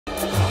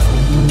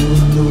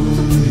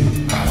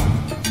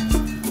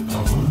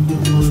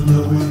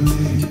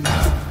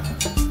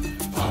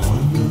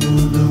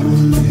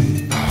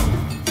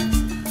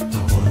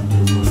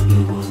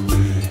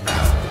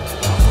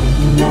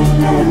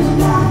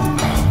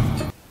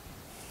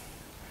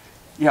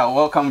Yeah,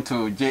 welcome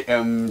to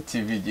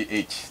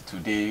JMTVGH.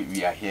 Today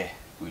we are here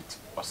with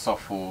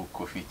Osofo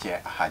Kofitse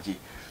Ahadzi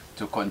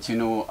to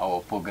continue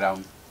our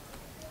program,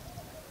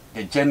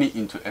 The Journey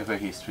into Ever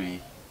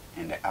History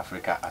in the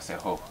Africa as a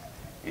whole.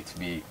 It's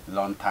been a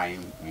long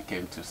time we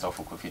came to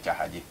Osofo Kofitse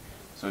Ahadzi.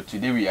 So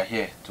today we are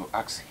here to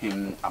ask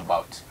him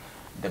about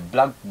the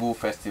Black Bull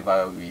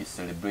Festival we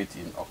celebrate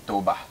in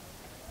October.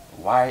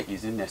 Why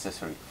is it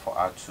necessary for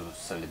us to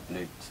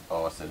celebrate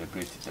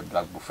the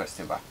Black Bull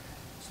Festival?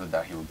 So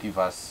that he will give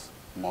us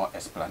more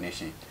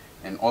explanation.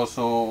 And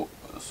also,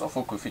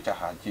 Osofo Kofitse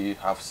Ahadzi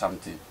have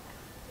something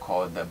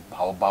called the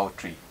baobab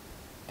tree,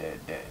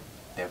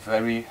 the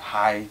very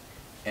high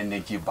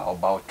energy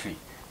baobab tree.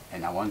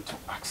 And I want to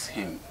ask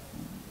him,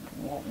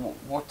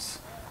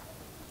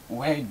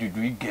 where did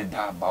we get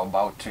that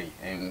baobab tree,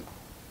 and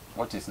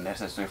what is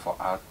necessary for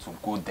us to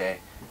go there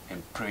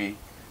and pray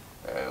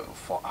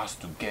for us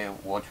to get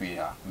what we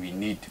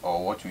need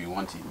or what we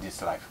want in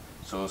this life.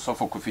 So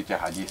Osofo Kofitse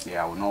Ahadzi is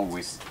here. I will not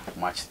waste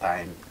much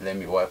time. Let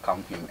me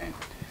welcome him and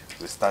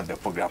we'll start the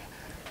program.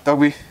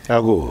 Togbi.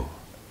 Ago.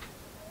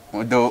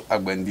 Modo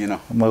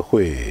agbendino.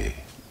 Mahwe.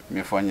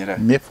 Me fonyere.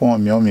 Me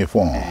fon.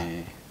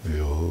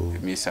 Yo.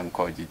 Me sem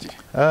ko jiji.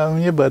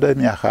 Me bada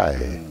me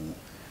high.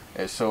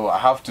 So I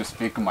have to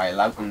speak my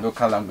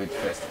local language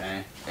first.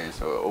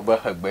 So over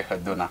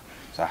Dona.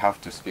 So I have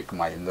to speak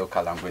my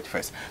local language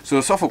first. So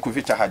Osofo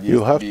Kofitse Ahadzi.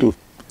 You have to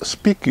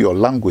speak your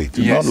language,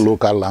 yes. Not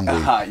local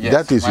language. Yes,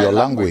 that is your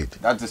language.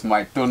 That is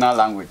my tonal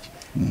language.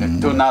 The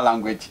tonal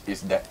language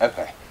is the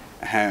Epe.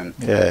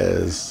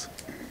 Yes.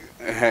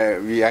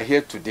 We are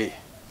here today.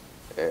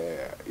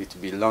 It's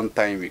been a long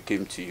time we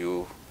came to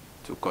you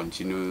to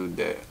continue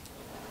the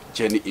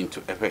journey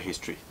into Epe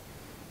history.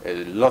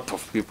 A lot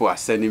of people are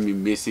sending me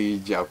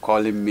messages, are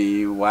calling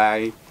me,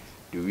 why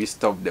do we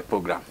stop the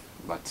program?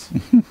 But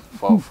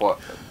for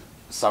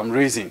some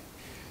reason,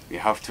 we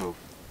have to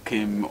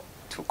come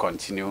to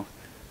continue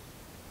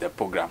the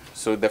program.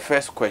 So the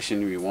first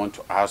question we want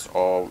to ask,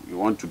 or we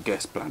want to get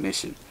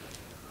explanation,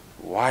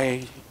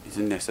 why is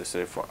it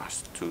necessary for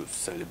us to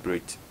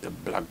celebrate the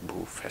Black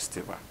Bull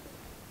Festival?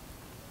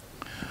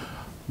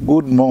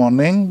 Good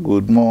morning.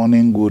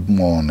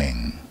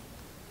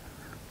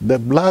 The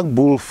Black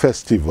Bull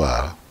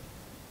Festival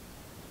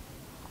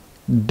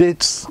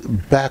dates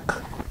back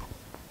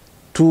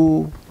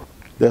to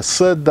the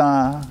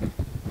Southern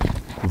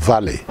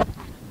Valley.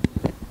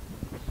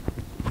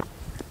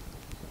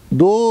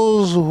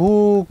 Those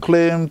who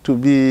claim to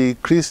be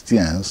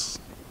Christians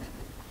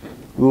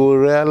will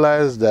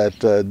realize that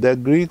the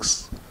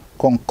Greeks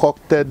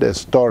concocted a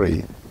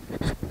story.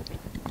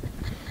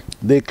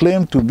 They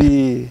claim to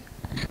be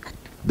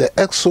the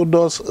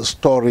Exodus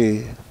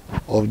story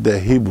of the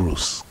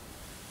Hebrews.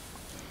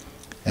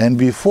 And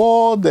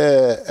before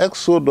the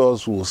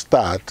Exodus will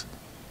start,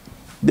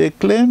 they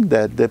claim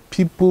that the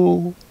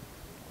people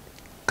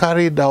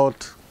carried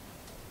out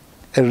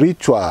a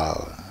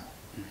ritual.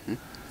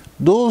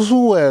 Those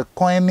who were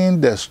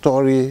coining the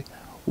story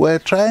were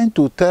trying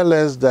to tell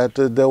us that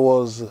there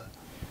was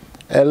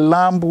a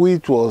lamb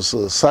which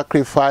was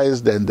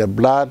sacrificed and the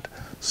blood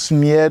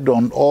smeared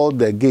on all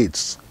the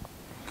gates.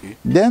 Okay.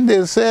 Then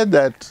they said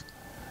that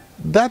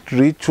that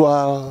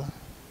ritual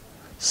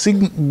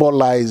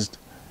symbolized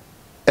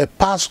a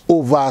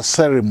Passover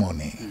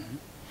ceremony.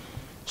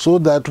 So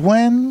that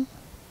when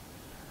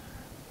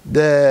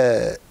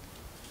the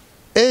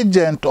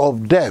agent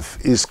of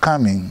death is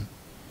coming,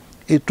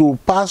 it will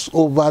pass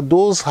over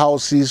those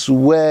houses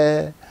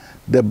where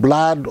the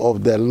blood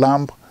of the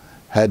lamb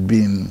had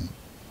been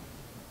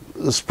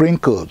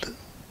sprinkled.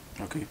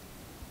 Okay.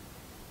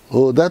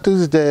 So that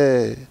is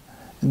the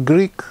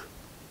Greek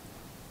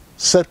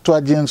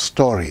Septuagint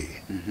story.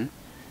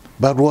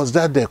 But was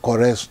that the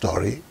correct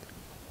story?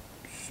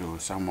 So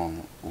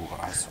someone will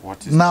ask,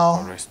 what is now,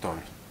 the correct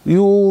story?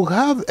 You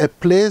have a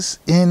place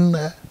in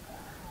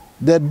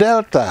the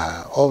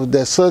delta of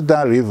the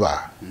Southern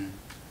River.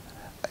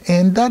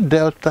 In that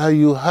delta,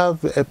 you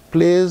have a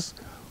place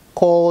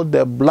called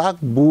the Black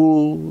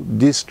Bull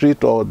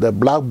District or the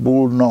Black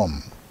Bull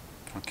Norm.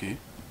 Okay.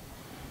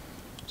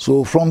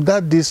 So from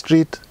that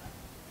district,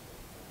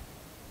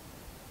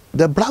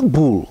 the Black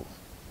Bull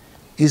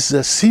is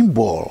a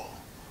symbol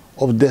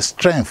of the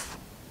strength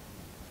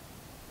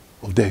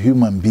of the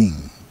human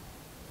being.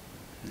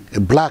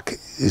 Black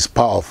is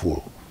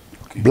powerful.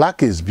 Okay.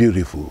 Black is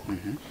beautiful.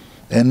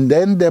 And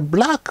then the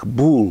Black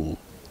Bull,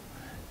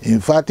 in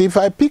fact, if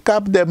I pick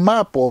up the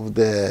map of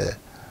the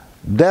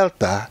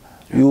Delta,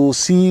 you will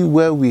see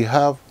where we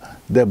have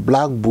the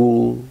Black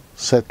Bull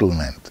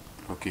settlement.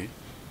 Okay.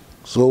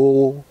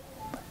 So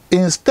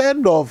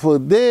instead of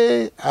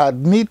they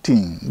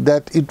admitting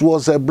that it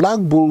was a Black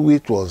Bull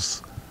which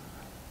was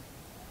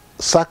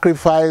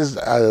sacrificed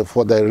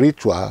for the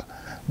ritual,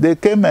 they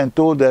came and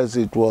told us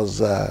it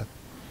was a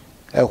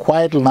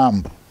white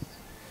lamb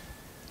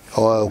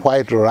or a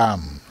white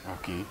ram.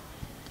 Okay.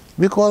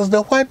 Because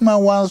the white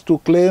man wants to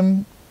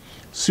claim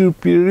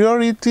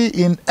superiority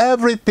in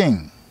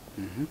everything.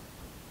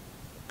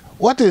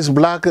 What is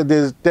black,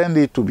 they tend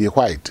it to be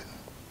white.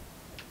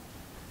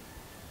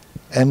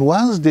 And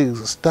once they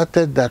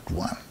started that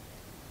one,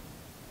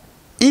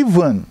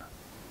 even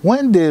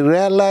when they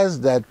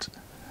realized that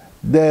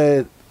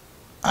the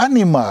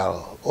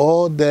animal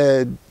or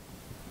the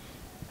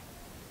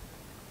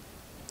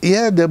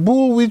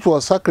bull which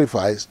was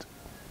sacrificed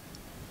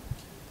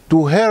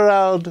to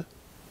herald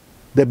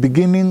the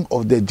beginning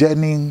of the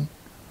journey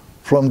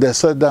from the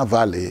southern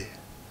valley,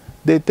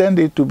 they turned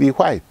it to be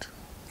white.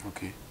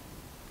 Okay.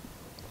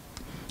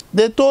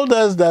 They told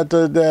us that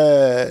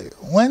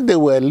when they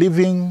were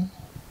living,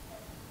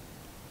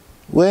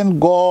 when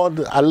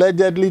God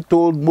allegedly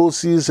told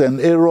Moses and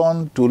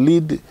Aaron to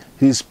lead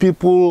his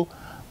people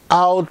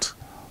out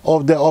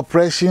of the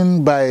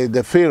oppression by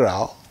the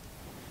Pharaoh,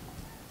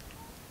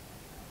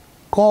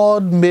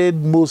 God made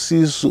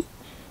Moses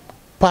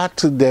part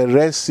the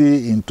Red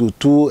Sea into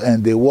two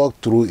and they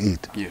walked through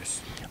it.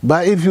 Yes.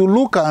 But if you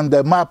look on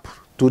the map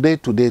today,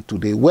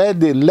 where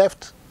they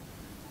left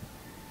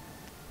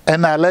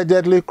and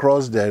allegedly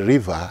crossed the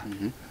river,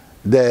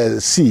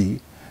 the sea,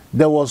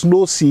 there was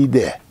no sea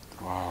there.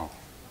 Wow.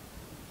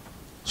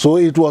 So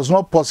it was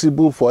not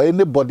possible for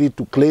anybody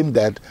to claim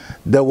that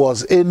there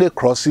was any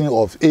crossing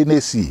of any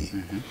sea.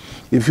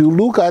 If you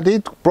look at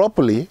it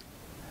properly,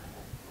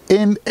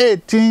 in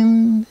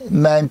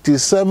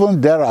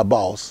 1897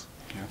 thereabouts,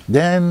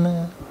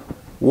 then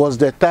was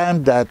the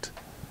time that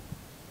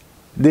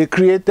they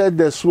created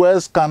the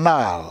Suez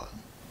Canal.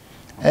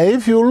 And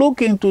if you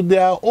look into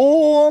their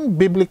own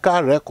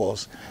biblical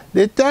records,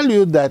 they tell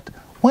you that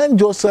when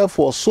Joseph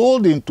was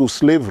sold into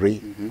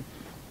slavery,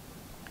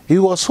 he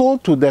was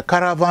sold to the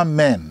caravan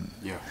men.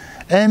 Yeah.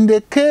 And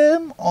they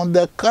came on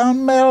the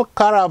camel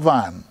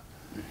caravan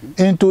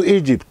into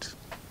Egypt.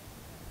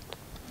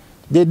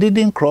 They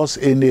didn't cross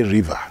any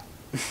river.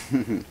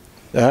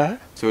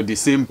 So the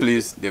same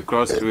place they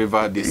crossed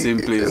river, the same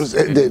place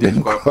they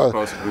didn't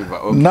cross river.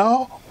 Okay.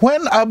 Now,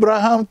 when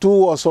Abraham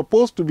too was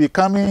supposed to be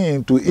coming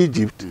into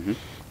Egypt,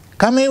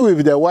 coming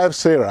with the wife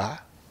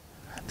Sarah,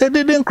 they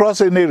didn't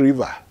cross any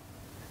river.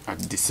 At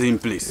the same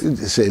place?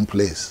 The same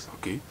place.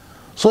 Okay.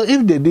 So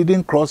if they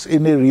didn't cross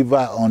any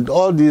river on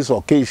all these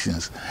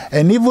occasions,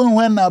 and even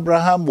when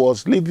Abraham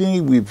was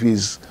living with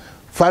his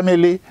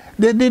family,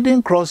 they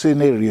didn't cross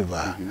any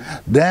river.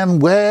 Then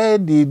where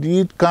did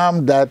it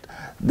come that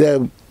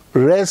the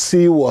Red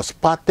Sea was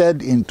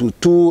parted into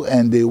two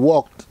and they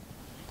walked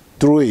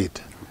through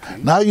it?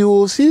 Okay. Now you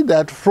will see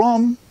that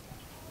from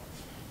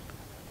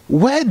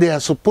where they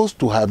are supposed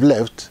to have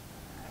left,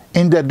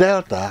 in the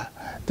delta,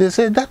 they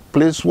say that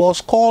place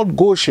was called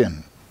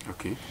Goshen.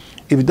 Okay.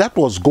 If that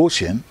was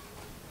Goshen,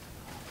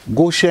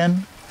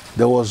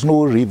 there was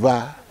no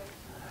river.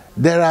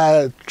 There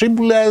are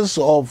tributaries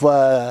of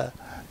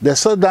the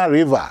Southern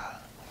River,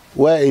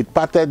 where it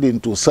parted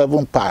into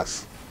 7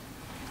 parts.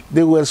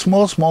 They were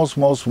small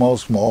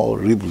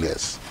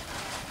rivulets.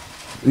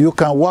 You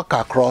can walk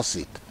across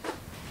it.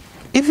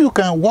 If you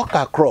can walk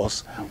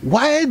across,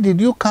 why did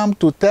you come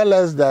to tell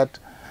us that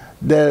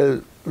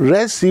the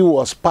Red Sea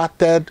was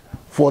parted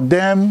for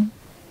them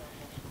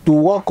to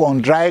walk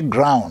on dry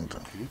ground?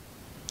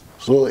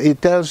 So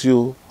it tells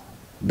you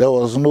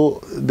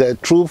the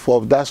truth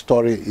of that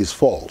story is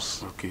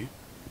false. Okay.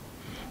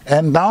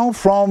 And now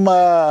from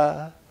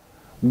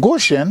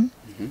Goshen,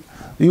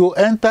 you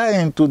enter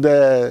into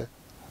that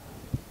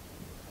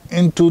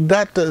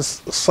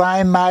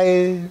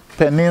Sinai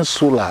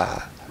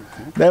Peninsula.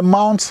 The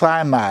Mount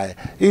Sinai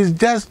is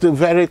just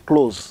very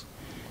close.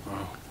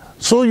 Wow.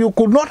 So you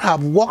could not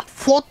have walked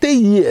 40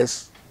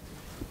 years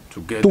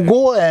to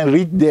go and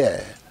reach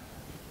there.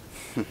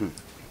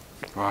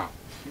 Wow.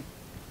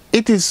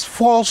 It is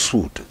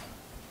falsehood.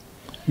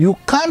 You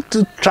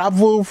can't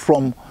travel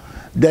from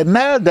the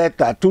Nile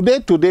Delta.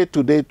 Today,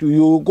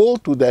 you go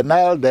to the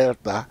Nile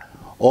Delta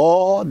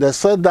or the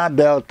Southern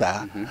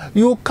Delta.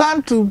 You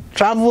can't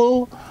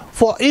travel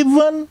for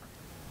even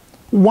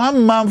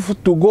 1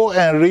 month to go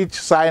and reach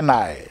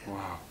Sinai.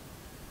 Wow.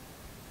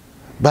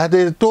 But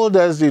they told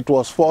us it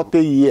was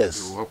 40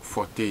 years. You walked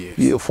 40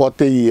 years.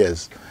 40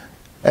 years.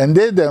 And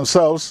they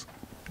themselves,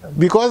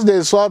 because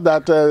they saw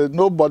that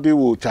nobody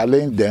will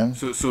challenge them.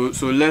 So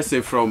let's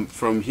say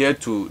from here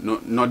to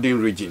northern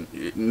region,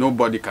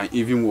 nobody can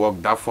even walk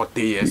that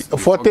 40 years.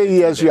 40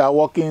 years you are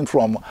walking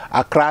from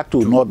Accra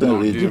to northern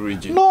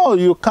region. No,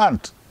 you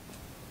can't.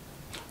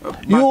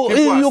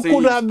 You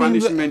could have been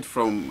punishment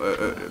from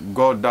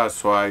God.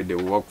 That's why they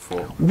walk for.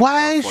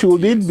 Why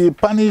should it be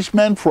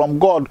punishment from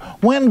God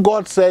when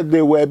God said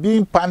they were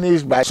being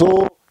punished by?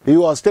 So He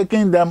was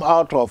taking them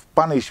out of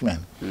punishment.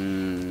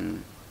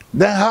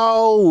 Then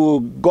how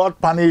will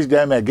God punish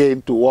them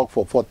again to walk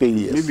for 40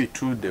 years? Maybe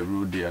through the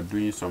rule they are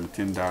doing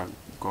something that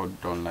God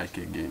don't like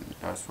again.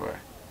 That's why.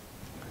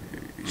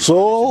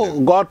 So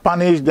God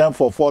punished them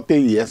for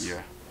 40 years.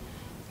 Yeah.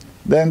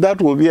 Then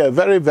that will be a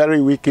very, very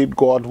wicked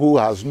God who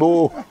has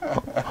no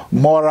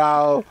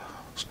moral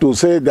to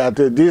say that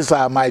these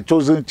are my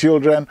chosen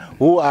children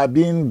who are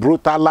being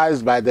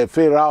brutalized by the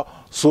Pharaoh,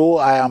 so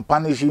I am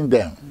punishing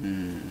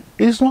them.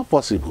 It's not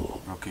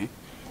possible. Okay.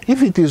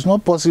 If it is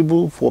not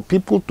possible for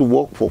people to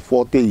work for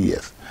 40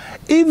 years,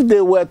 if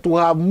they were to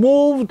have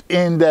moved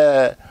in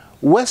the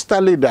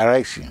westerly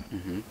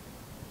direction,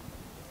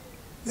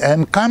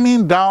 and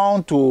coming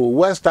down to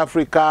West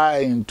Africa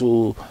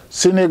into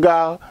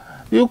Senegal,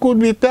 you could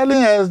be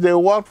telling us they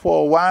worked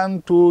for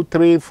 1, 2,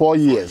 3, 4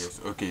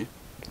 years. Okay.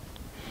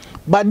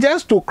 But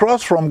just to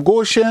cross from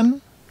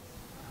Goshen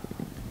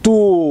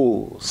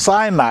to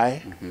Sinai,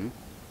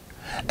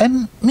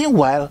 and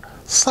meanwhile,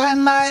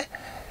 Sinai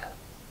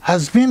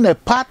has been a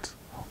part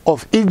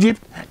of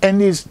Egypt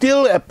and is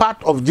still a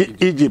part of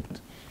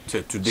Egypt.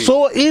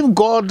 So if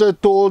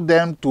God told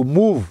them to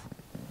move,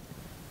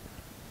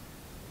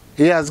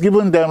 He has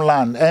given them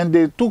land, and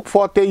they took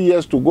 40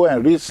 years to go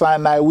and reach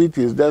Sinai, which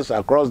is just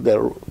across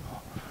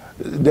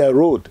the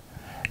road.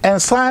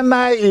 And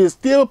Sinai is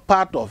still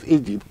part of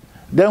Egypt.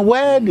 Then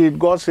where did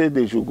God say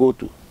they should go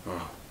to?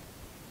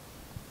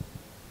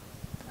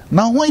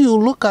 Now when you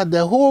look at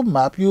the whole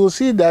map, you will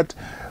see that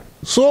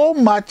so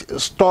much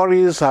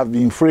stories have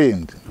been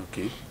framed.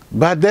 Okay.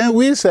 But then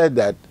we said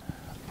that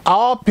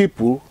our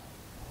people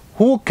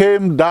who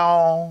came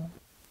down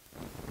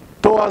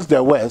towards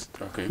the west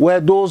were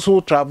those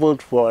who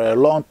traveled for a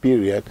long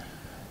period,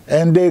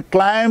 and they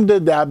climbed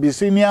the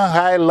Abyssinian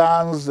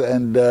highlands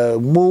and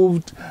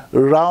moved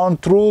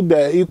around through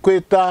the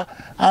equator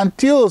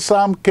until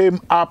some came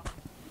up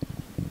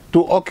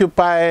to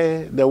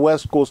occupy the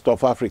west coast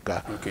of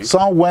Africa.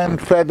 Some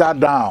went further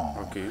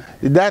down.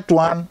 That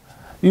one,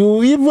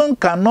 you even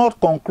cannot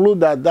conclude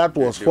that that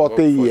was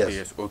 40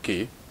 years.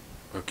 Okay,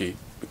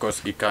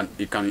 because it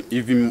can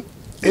even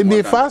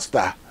be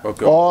faster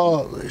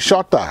or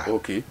shorter.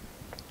 Okay.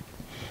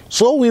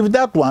 So with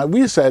that one,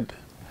 we said,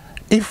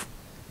 if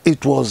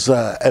it was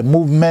a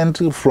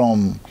movement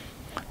from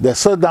the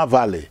Southern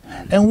Valley,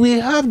 and we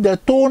have the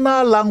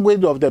tonal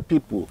language of the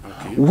people,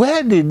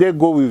 where did they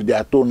go with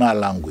their tonal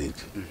language?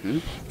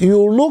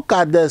 You look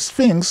at the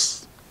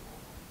Sphinx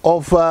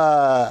of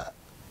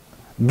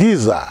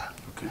Giza,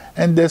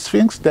 and the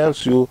Sphinx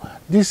tells you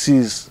this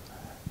is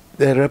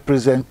the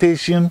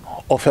representation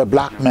of a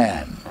black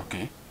man.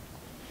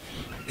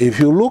 If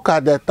you look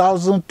at the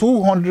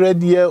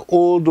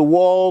 1,200-year-old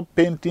wall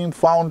painting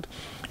found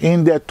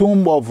in the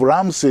tomb of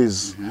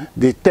Ramses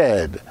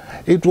III,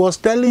 it was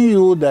telling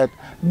you that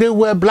they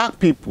were black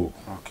people.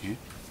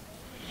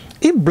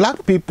 If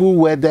black people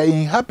were the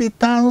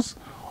inhabitants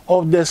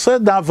of the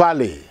Southern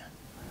Valley,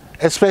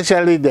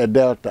 especially the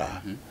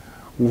Delta,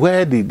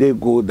 where did they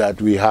go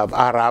that we have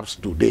Arabs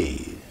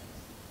today?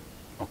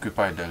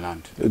 Occupy the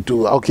land.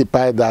 To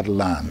occupy that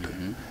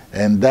land.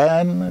 And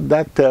then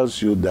that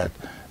tells you that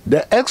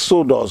the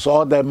exodus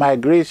or the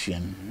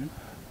migration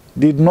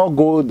did not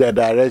go the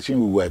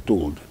direction we were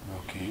told.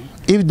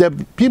 If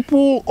the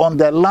people on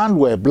the land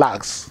were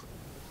blacks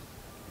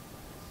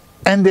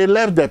and they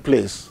left the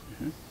place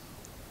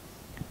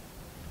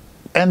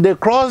and they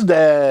crossed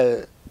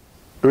the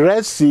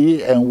Red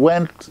Sea and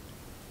went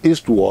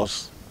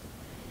eastwards,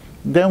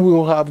 then we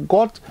will have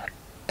got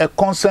a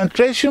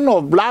concentration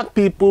of black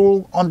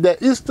people on the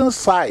eastern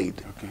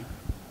side.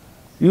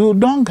 You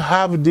don't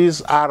have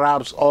these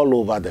Arabs all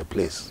over the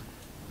place.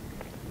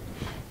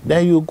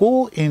 Then you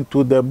go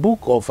into the book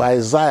of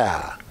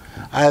Isaiah.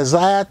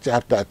 Isaiah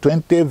chapter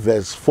 20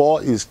 verse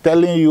 4 is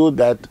telling you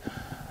that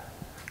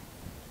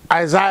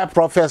Isaiah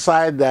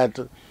prophesied that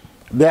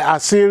the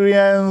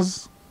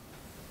Assyrians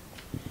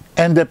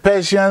and the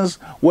Persians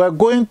were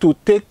going to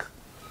take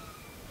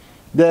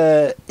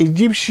the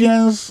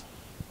Egyptians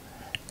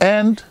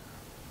and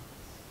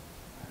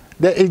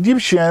the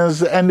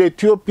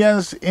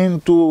Ethiopians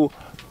into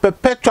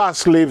perpetual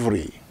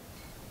slavery.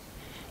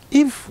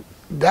 If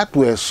that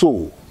were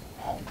so,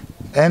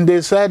 and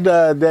they said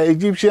the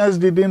Egyptians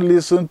didn't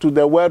listen to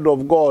the word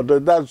of God,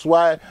 that's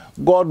why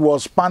God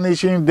was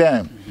punishing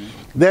them.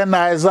 Then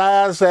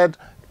Isaiah said,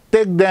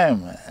 take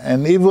them,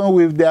 and even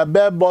with their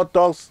bare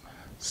buttocks,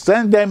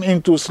 send them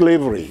into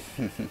slavery.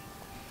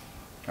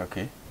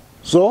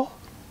 So,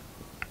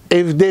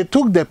 if they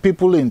took the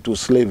people into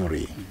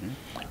slavery,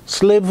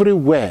 slavery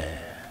where?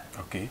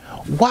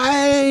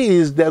 Why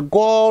is the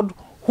God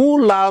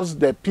who loves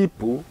the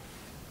people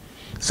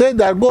say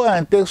that go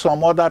and take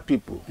some other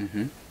people?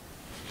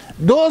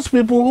 Those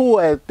people who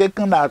were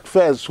taken at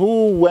first,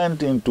 who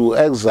went into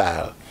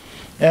exile,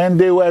 and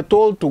they were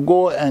told to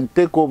go and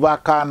take over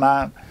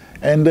Canaan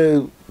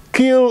and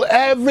kill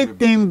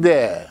everything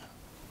there.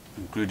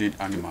 Including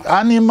animals.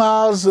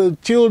 Animals,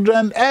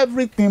 children,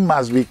 everything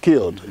must be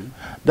killed.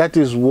 That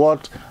is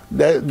what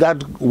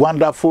that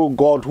wonderful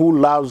God who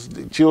loves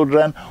the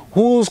children,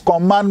 whose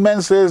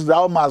commandment says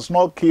thou must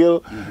not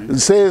kill,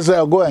 says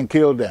go and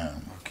kill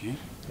them.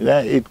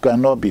 Then it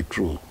cannot be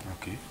true.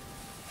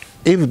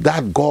 If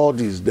that God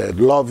is the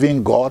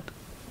loving God,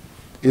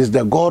 is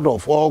the God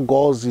of all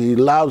gods, he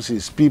loves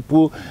his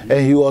people,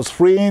 and he was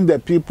freeing the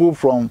people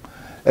from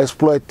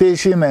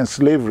exploitation and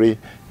slavery,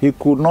 he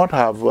could not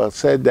have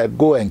said that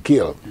go and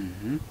kill.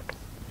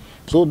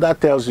 So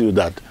that tells you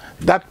that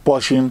that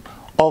portion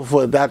of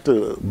that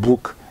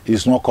book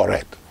is not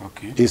correct.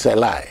 It's a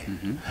lie.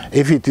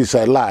 If it is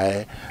a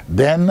lie,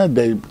 then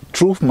the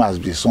truth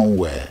must be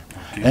somewhere.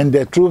 Okay. And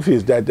the truth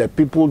is that the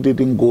people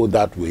didn't go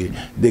that way.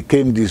 They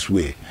came this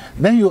way.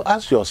 Then you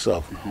ask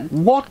yourself,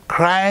 what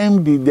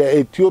crime did the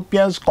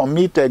Ethiopians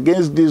commit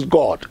against this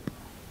God?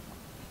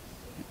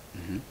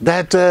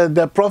 That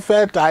the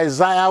prophet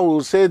Isaiah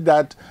will say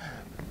that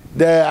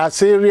the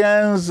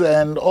Assyrians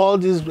and all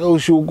these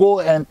should go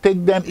and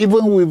take them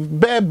even with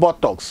bare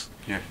buttocks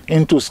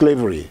into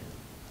slavery.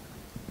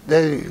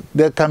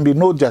 There can be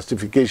no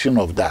justification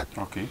of that.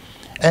 Okay.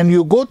 And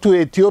you go to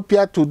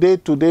Ethiopia today,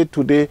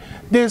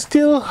 they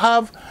still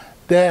have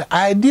the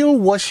ideal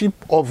worship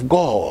of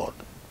God.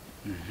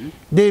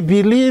 They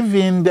believe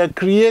in the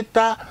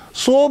Creator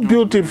so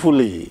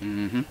beautifully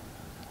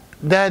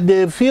that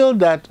they feel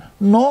that,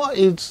 no,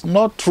 it's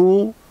not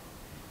true,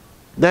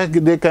 that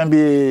they can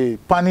be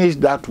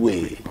punished that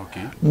way.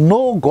 Okay.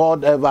 No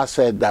God ever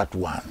said that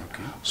one.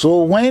 Okay.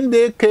 So when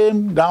they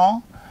came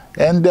down,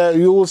 and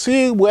you will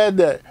see where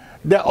the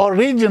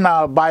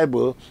original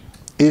Bible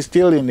is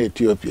still in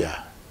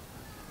Ethiopia.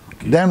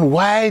 Okay. Then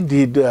why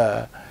did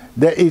the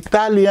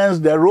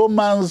Italians, the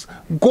Romans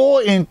go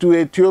into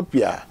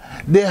Ethiopia?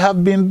 They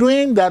have been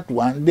doing that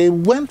one. They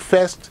went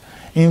first,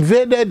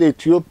 invaded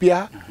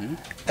Ethiopia,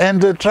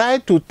 and they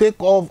tried to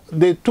take off.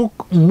 They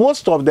took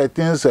most of the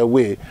things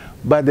away,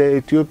 but the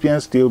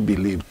Ethiopians still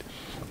believed.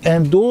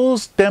 And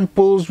those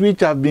temples which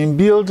have been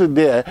built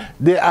there,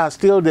 they are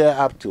still there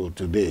up till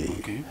today.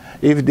 Okay.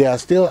 If they are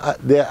still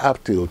there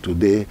up till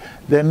today,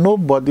 then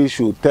nobody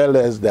should tell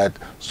us that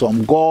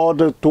some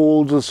God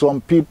told some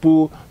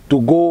people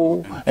to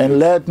go and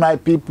let my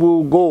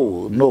people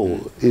go.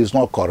 No, it's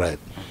not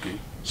correct. Okay.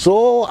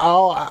 So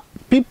our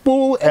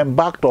people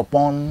embarked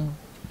upon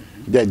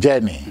the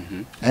journey,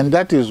 and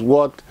that is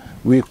what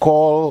we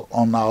call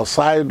on our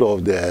side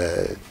of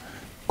the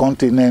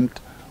continent,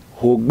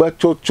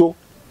 Hogbachocho.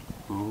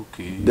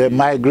 Okay. The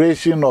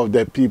migration of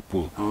the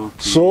people. Okay.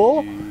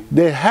 So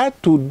they had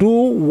to do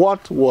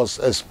what was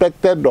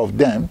expected of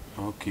them,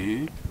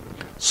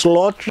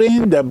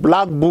 slaughtering the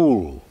black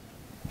bull.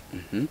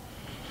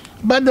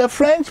 But the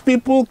French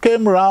people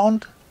came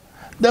round.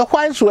 The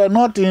whites were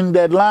not in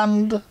the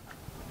land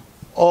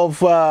of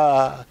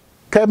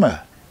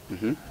Khmer.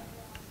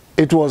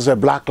 It was a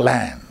black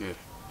land. Yes.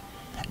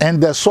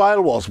 And the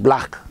soil was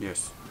black.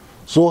 Yes.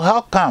 So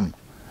how come?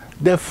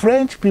 The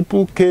French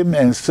people came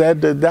and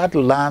said that that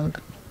land,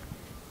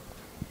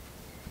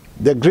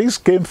 the Greeks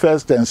came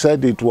first and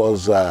said it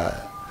was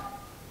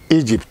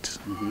Egypt.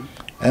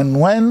 And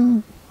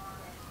when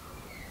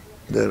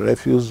the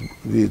refuse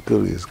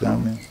vehicle is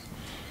coming,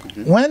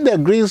 when the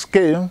Greeks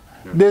came,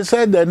 they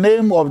said the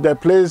name of the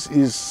place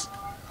is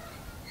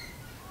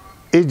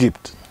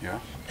Egypt. Yeah.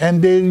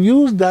 And they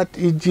used that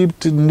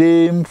Egypt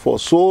name for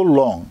so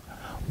long,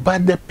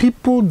 but the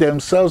people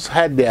themselves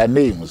had their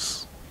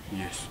names.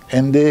 Yes.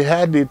 And they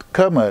had it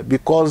Khmer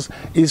because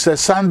it's a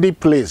sandy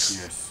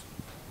place. Yes.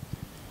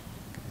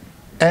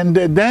 And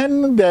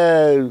then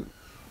the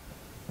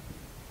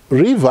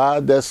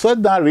river, the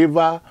Southern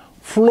River,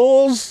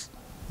 flows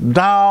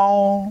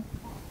down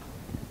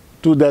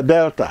to the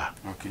delta.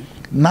 Okay.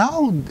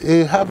 Now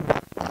they have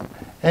that one,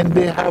 and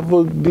they have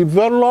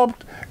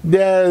developed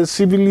their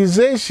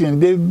civilization.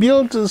 They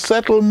built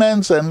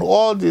settlements and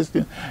all these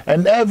things,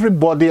 and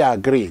everybody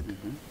agreed.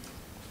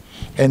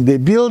 And they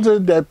built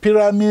the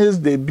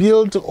pyramids, they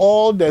built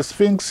all the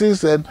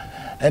sphinxes, and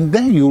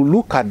then you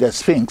look at the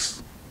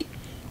sphinx.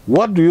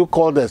 What do you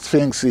call the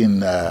sphinx in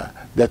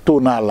the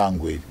tonal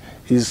language?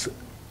 Is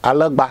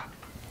Alagba.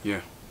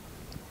 Yeah.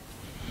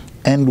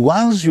 And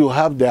once you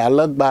have the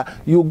Alagba,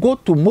 you go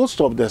to most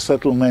of the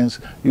settlements,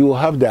 you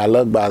have the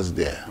Alagbas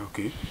there.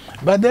 Okay.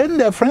 But then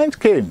the French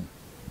came.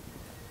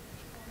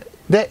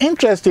 The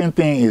interesting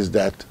thing is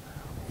that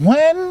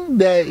when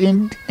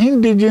the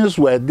indigenous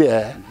were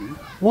there,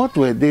 what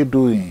were they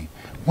doing?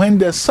 When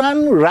the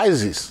sun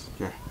rises,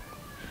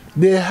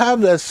 they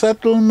have a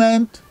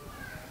settlement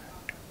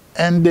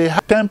and they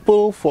have a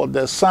temple for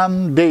the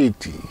sun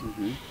deity.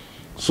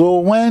 So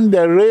when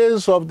the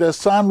rays of the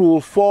sun will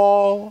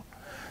fall,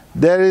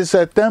 there is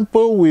a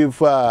temple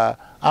with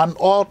an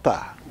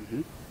altar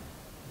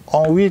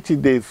on which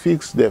they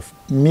fix the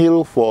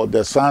meal for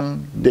the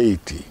sun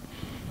deity.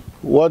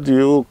 What do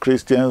you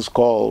Christians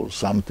call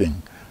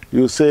something?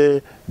 You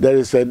say there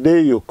is a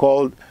day you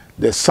call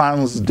the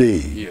sun's day.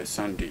 Yeah,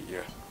 Sunday,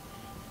 yeah.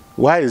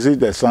 Why is it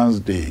the sun's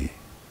day?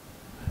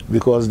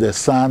 Because the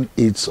sun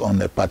eats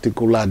on a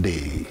particular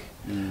day.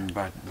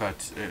 But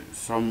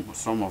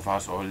some of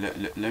us, or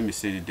let me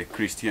say the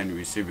Christian,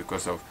 we say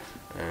because of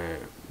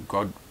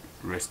God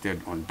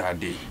rested on that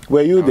day.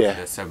 Were you there?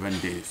 The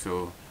 7th day.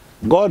 So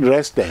God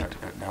rested.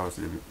 That was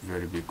a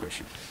very big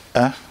question.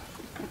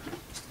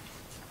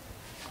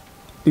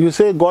 You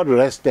say God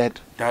rested.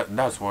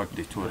 That's what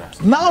they told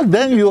us. Now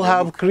then you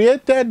have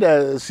created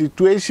a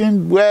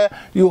situation where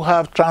you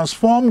have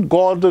transformed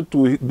God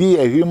to be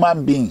a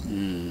human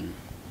being.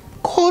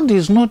 God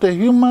is not a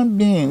human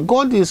being.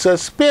 God is a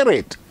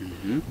spirit.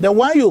 The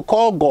one you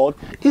call God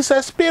is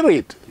a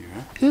spirit.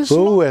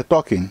 So we're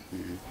talking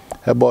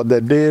about the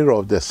day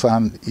of the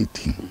sun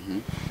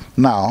eating.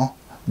 Now,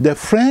 the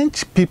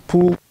French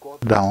people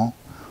got down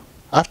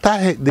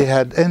after they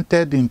had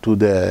entered into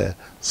the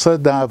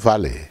Southern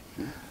Valley,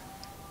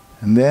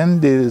 and then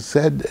they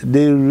said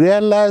they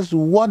realized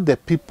what the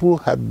people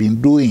had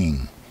been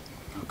doing.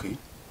 Okay.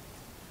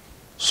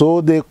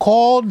 So they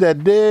called the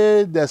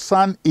day the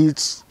sun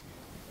eats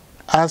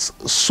as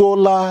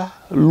solar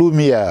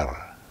lumiere.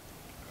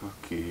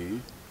 Okay.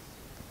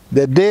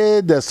 The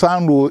day the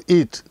sun will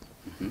eat.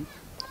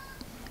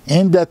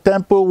 In the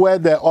temple where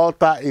the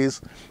altar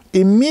is,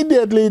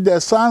 immediately the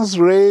sun's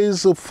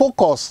rays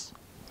focus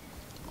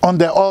on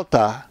the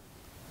altar,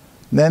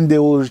 then they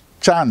will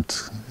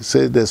chant,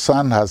 say the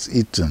sun has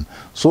eaten.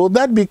 So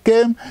that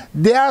became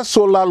their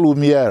solar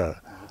lumiere.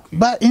 Okay.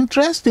 But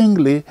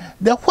interestingly,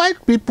 the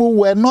white people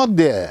were not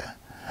there.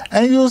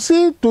 And you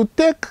see, to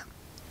take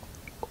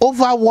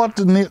over what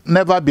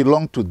never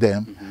belonged to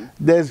them,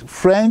 the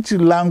French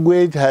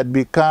language had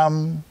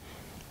become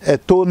a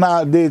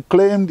tonal, they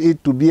claimed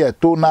it to be a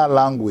tonal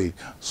language.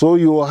 So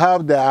you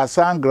have the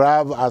accent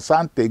grave,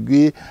 accent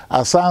aigu,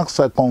 accent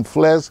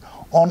circumflex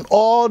on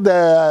all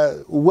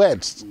the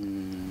words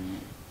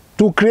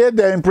to create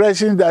the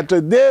impression that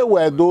they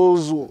were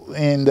those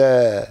in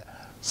the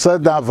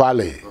Southern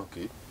Valley.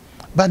 Okay.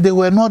 But they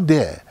were not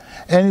there.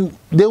 And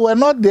they were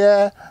not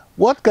there.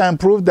 What can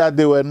prove that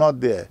they were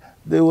not there?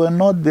 They were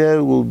not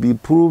there will be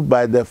proved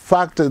by the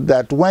fact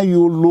that when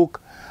you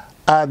look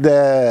at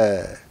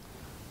the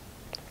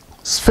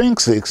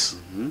Sphinxes,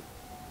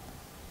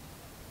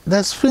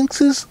 the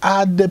Sphinxes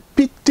are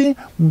depicting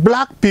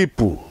black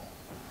people.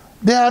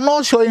 They are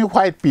not showing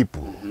white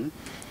people.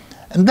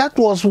 And that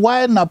was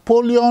why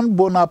Napoleon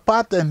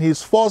Bonaparte and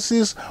his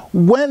forces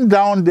went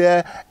down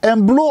there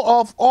and blew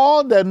off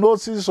all the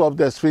noses of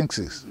the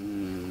Sphinxes.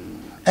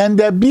 And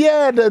the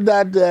beard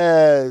that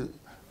the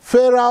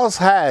pharaohs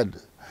had,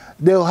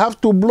 they'll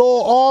have to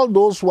blow all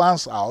those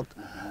ones out,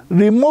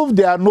 remove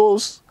their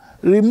nose,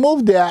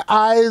 remove their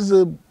eyes,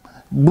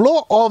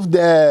 blow off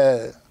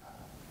the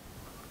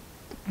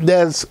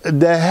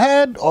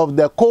head of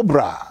the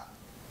cobra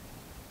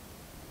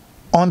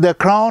on the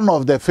crown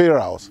of the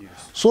pharaohs, yes,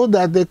 so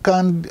that they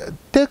can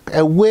take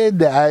away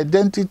the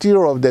identity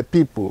of the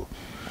people.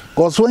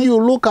 Because when you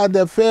look at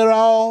the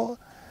pharaoh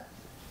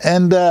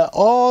and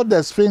all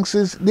the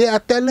sphinxes, they are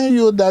telling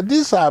you that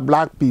these are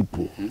black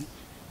people.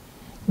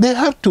 They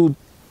have to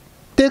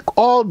take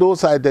all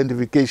those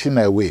identification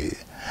away.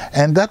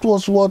 And that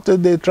was what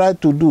they tried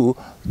to do.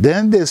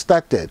 Then they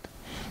started.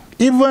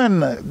 Even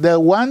the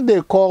one they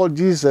called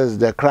Jesus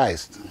the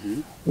Christ,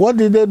 what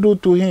did they do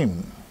to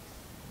him?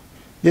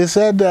 They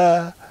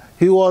said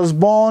he was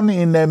born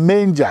in a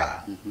manger.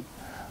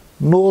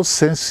 No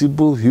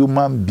sensible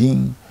human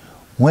being,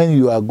 when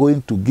you are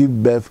going to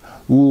give birth,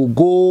 will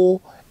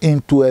go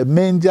into a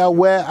manger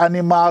where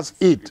animals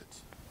eat.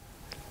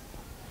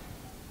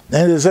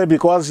 And they said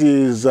because he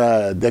is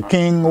the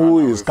king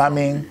who is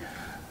coming,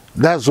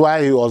 that's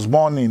why he was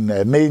born in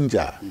a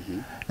manger.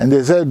 And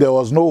they said there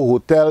was no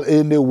hotel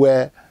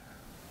anywhere,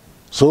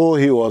 so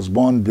he was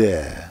born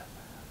there.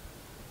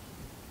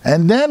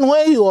 And then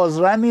when he was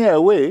running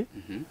away,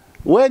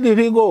 where did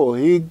he go?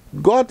 He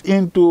got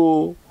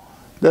into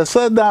the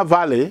Southern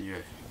Valley,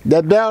 yes,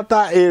 the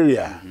Delta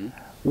area.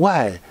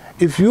 Why?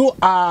 If you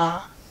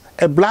are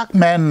a black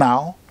man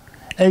now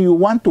and you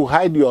want to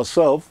hide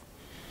yourself,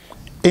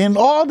 in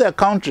all the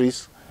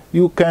countries,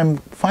 you can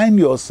find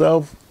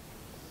yourself,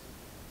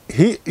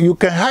 you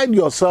can hide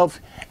yourself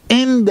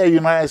in the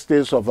United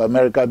States of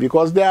America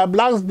because there are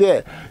blacks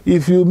there.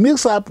 If you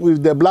mix up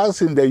with the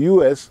blacks in the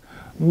US,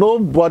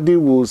 nobody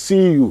will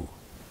see you.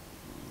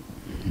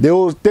 They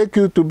will take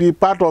you to be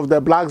part of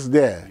the blacks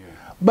there.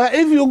 Yeah. But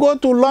if you go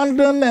to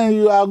London and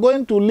you are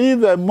going to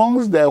live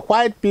amongst the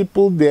white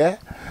people there,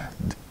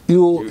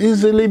 you will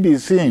easily be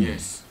seen.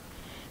 Yes.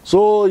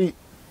 So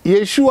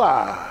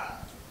Yeshua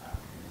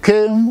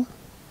came,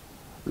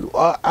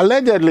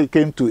 allegedly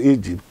came to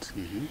Egypt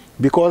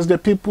because the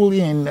people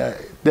in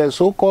the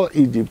so-called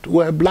Egypt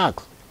were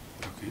blacks.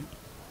 Okay.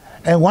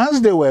 And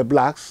once they were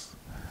blacks,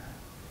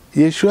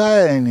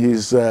 Yeshua and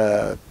his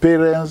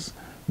parents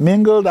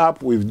mingled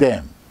up with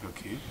them,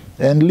 okay,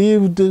 and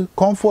lived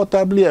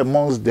comfortably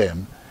amongst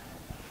them.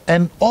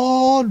 And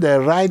all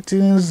the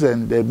writings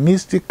and the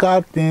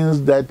mystical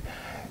things that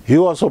he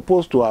was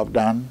supposed to have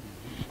done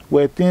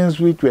were things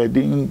which were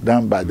being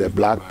done by the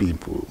black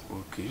people.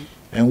 Okay.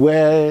 And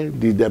where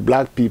did the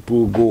black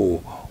people go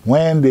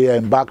when they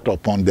embarked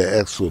upon the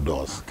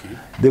Exodus? Okay.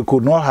 They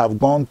could not have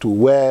gone to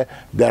where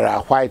there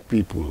are white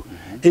people.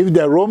 If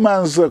the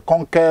Romans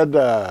conquered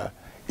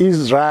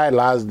Israel,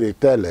 as they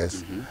tell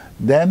us,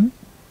 then,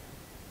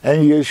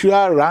 and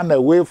Yeshua ran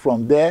away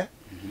from there,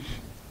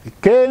 he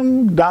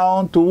came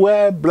down to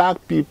where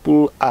black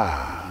people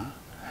are.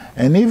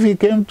 And if he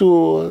came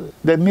to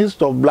the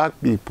midst of black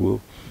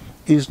people,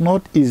 it's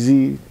not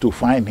easy to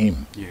find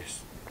him.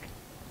 Yes.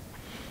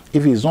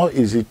 If it's not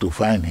easy to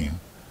find him,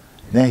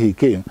 then he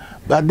came.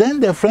 But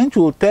then the French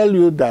will tell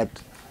you that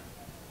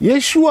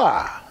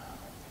Yeshua,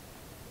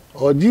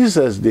 or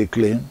Jesus, they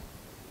claim,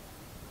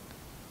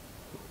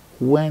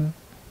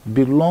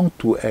 belonged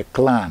to a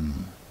clan,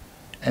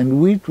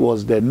 and which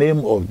was the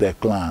name of the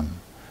clan?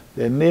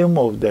 the name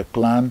of the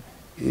clan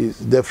is,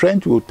 the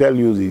French will tell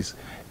you this,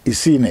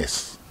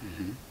 Icines.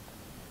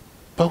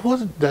 But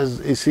what does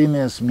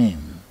Icines mean?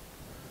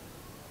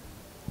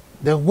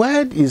 The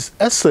word is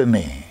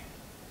Esene,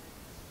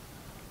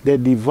 the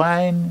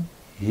divine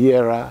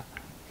hearer,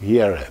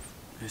 heareth.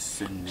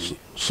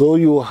 So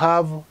you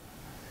have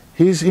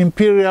His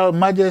Imperial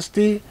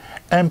Majesty,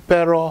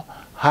 Emperor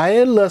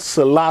Haile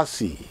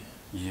Selassie.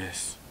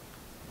 Yes.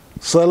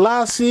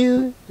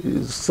 Selassie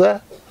is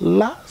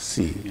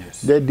Selassie,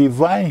 yes. The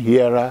divine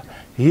hearer,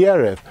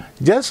 heareth,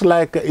 just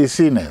like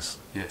Icines,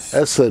 yes.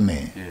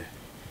 Esene. Yeah.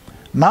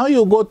 Now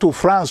you go to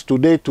France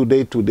today,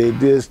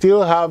 they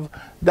still have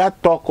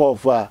that talk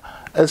of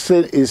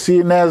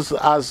Icines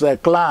as a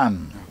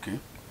clan. Okay.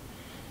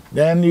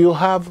 Then you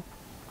have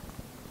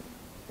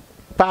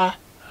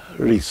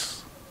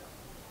Paris.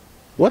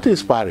 What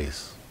is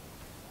Paris?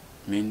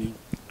 Meaning?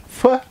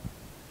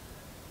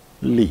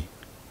 Li.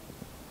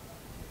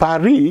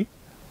 Paris,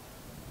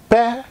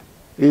 Père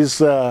is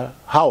a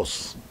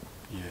house.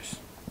 Yes.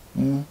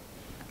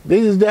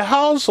 This is the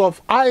house of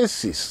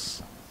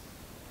Isis.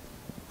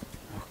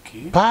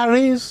 Okay.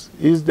 Paris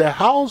is the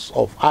house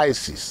of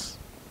Isis.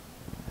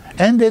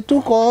 And they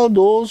took all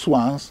those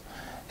ones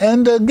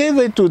and gave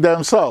it to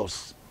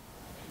themselves.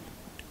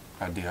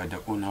 And they are the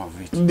owner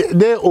of it.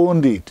 They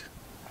owned it.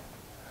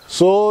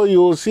 So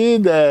you see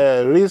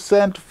the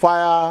recent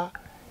fire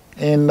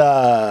in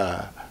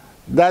that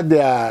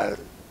their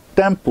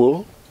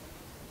temple.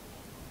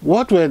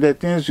 What were the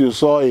things you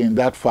saw in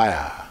that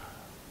fire?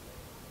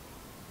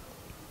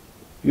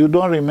 You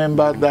don't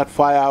remember that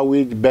fire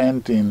which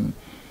burnt in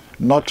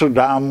Notre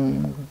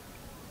Dame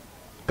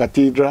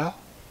Cathedral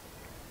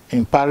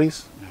in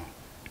Paris? No.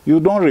 You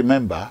don't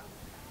remember?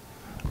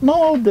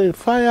 No, the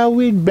fire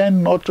which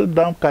burned Notre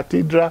Dame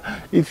Cathedral,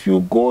 if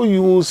you go,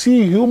 you will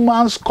see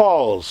human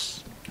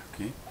skulls.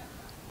 Okay.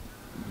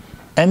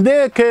 And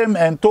they came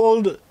and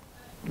told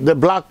the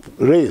black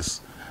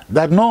race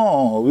that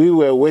no, we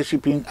were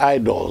worshipping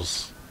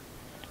idols.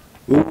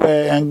 We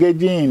were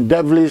engaging in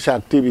devilish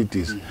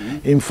activities.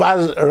 In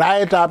fact,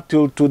 right up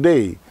till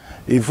today,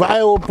 if I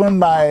open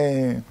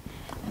my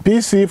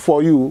PC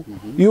for you,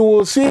 you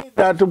will see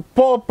that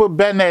Pope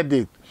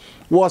Benedict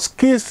was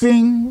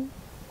kissing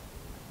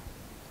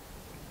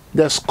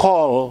the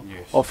skull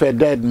yes. of a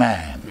dead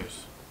man.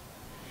 Yes.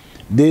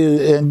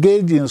 They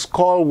engaged in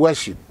skull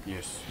worship.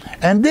 Yes.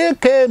 And they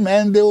came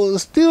and they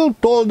still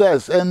told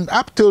us, and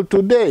up till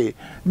today,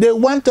 they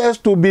want us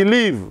to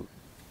believe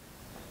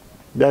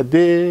that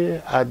they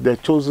are the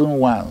chosen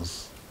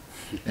ones.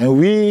 And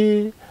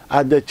we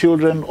are the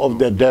children of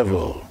the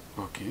devil.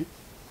 Okay.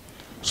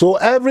 So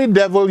every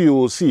devil you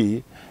will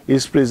see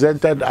is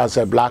presented as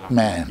a black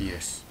man.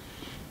 Yes.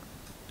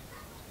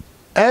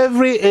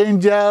 Every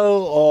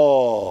angel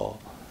or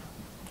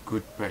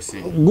good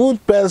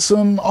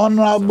person,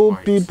 honorable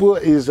people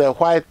is a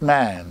white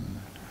man.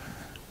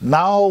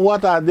 Now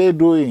what are they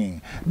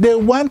doing? They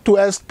want to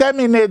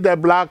exterminate the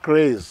black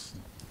race.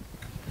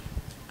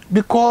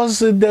 Because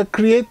the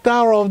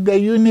creator of the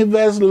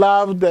universe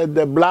loved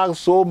the black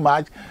so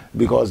much,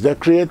 because the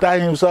creator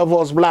himself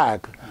was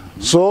black.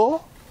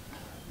 So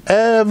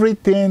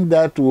everything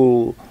that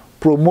will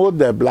promote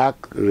the black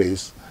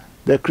race,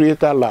 the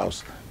creator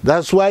loves.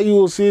 That's why you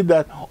will see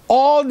that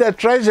all the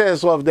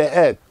treasures of the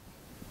earth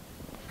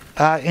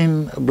are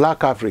in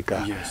black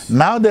Africa. Yes.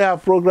 Now they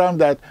have programmed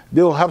that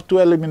they will have to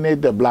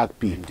eliminate the black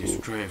people. And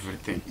destroy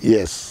everything.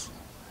 Yes.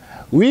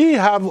 We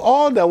have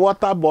all the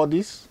water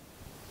bodies.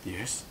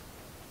 Yes.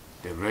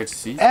 The Red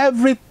Sea.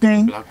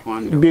 Everything the black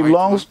one, the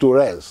belongs white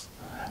one. to us.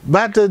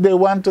 But they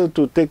wanted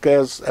to take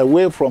us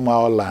away from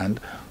our land.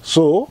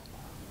 So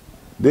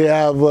they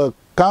have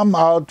come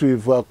out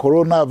with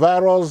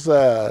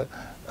coronavirus,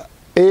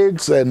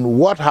 AIDS, and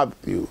what have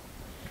you.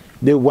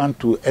 They want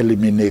to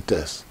eliminate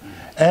us.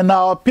 And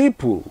our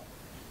people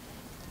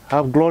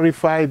have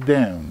glorified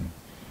them.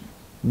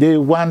 They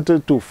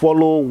wanted to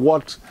follow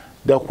what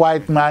the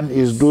white man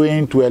is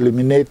doing to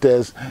eliminate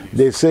us.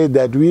 They say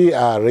that we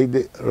are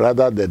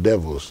rather the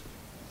devils.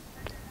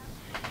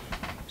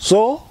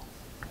 So,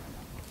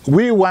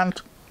 we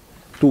want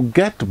to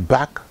get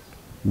back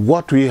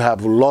what we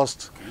have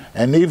lost.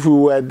 And if we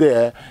were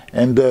there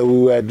and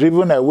we were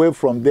driven away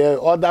from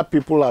there, other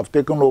people have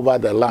taken over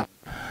the land.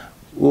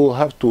 We'll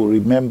have to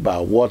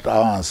remember what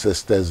our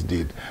ancestors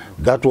did.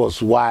 That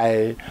was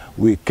why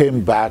we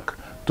came back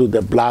to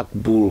the Black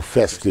Bull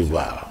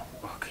Festival.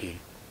 Okay,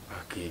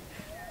 okay.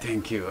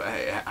 Thank you.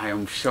 I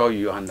am sure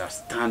you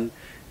understand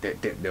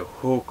the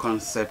whole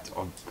concept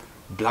of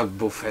Black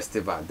Bull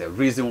Festival, the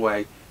reason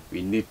why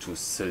we need to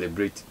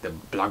celebrate the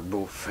Black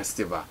Bull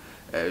Festival.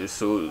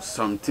 So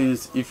some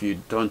things, if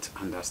you don't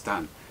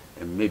understand,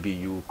 maybe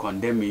you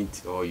condemn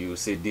it, or you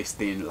say this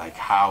thing like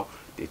how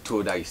they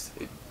told us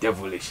it's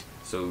devilish.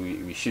 So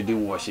we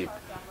shouldn't worship.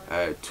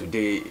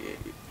 Today,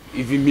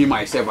 even me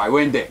myself, I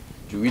went there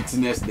to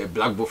witness the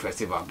Black Bull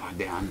Festival, but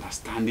the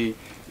understanding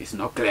is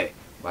not clear.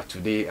 But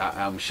today,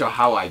 I'm sure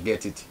how I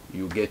get it,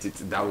 you get it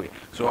that way.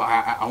 So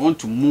I want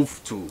to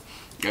move to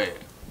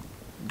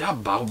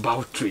that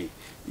baobab tree.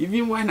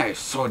 Even when I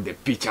saw the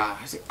picture,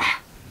 I said,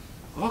 ah,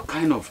 what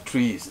kind of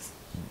tree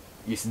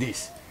is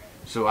this?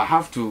 So I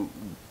have to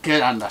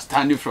get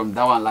understanding from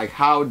that one, like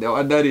how the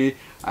other day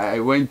I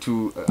went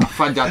to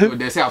Afajato,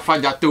 they say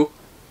Afajato,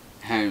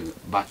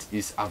 but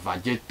it's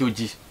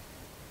Avajetoji.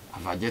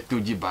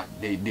 Avajetoji, but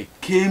they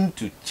came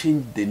to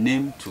change the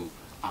name to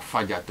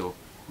Afajato.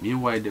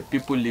 Meanwhile, the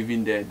people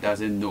living there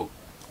doesn't know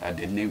that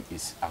the name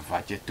is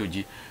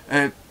Avajetoji.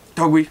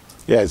 Togui.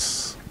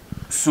 Yes.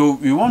 So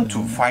we want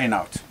to find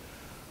out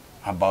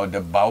about the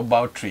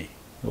baobab tree.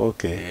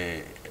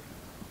 Okay.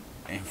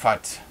 In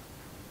fact,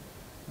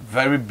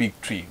 very big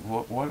tree.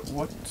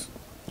 What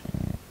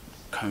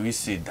can we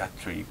say that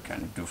tree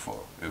can do for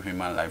a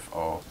human life?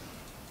 Or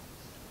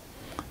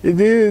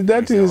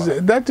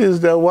that is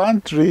the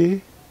one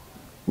tree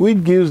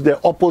which gives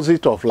the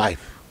opposite of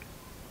life.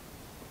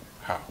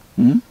 How?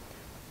 Hmm?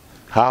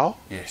 How?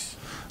 Yes.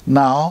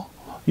 Now,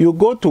 you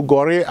go to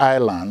Goree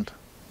Island,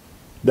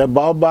 the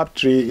baobab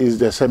tree is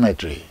the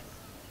cemetery.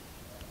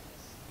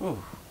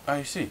 Oh,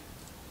 I see.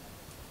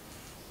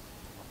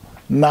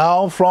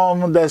 Now,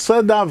 from the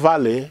Cedar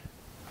Valley,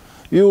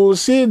 you will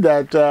see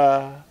that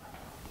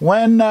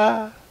when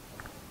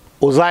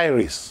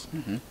Osiris,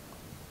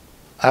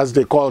 as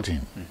they called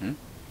him,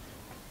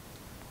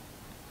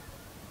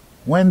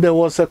 when there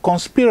was a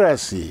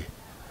conspiracy,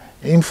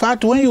 in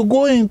fact, when you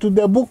go into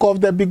the book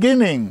of the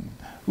beginning,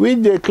 which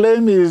they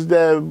claim is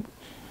the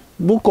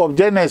book of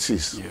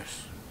Genesis,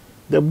 yes,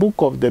 the book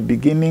of the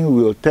beginning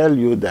will tell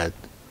you that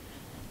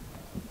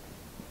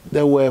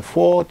there were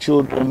 4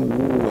 children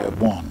who were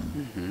born.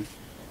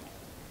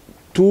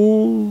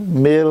 2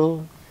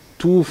 male,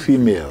 2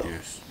 female.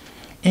 yes.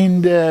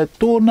 In the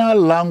tonal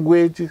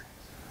language,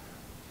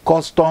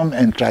 custom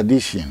and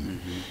tradition,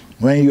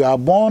 when you are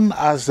born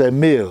as a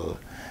male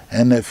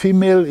and a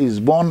female is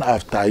born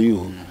after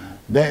you,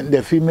 then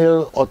the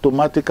female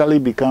automatically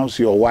becomes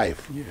your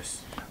wife.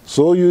 Yes.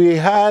 So you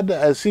had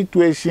a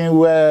situation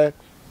where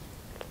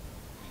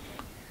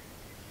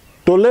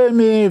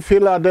Ptolemy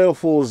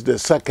Philadelphus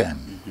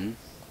II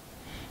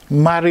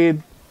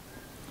married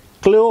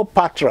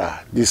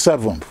Cleopatra the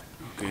 7th,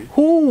 Okay.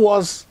 who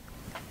was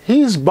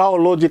his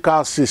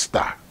biological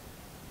sister.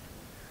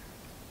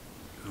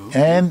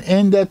 Okay. And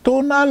in the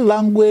tonal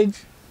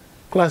language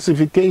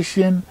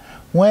classification,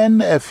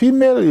 when a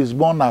female is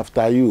born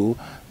after you,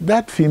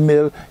 that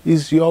female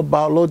is your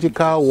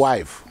biological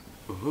wife.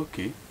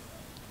 Okay.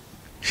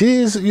 She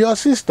is your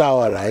sister,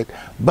 all right.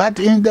 But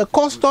in the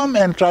custom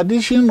and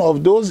tradition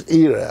of those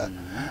era,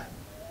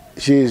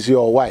 she is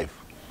your wife.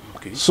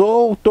 Okay.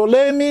 So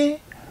Ptolemy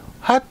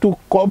had to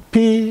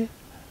copy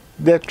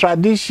the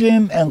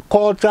tradition and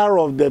culture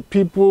of the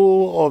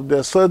people of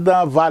the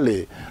Southern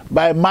Valley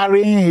by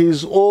marrying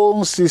his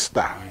own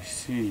sister. I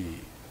see.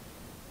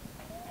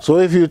 So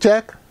if you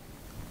check,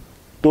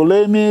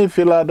 Ptolemy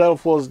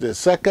Philadelphus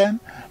II,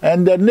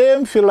 and the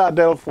name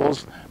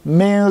Philadelphus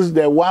means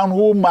the one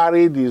who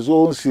married his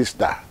own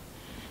sister.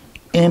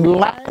 In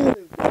line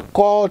with the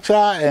culture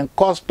and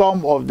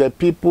custom of the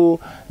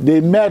people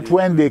they met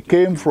when they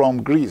came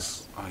from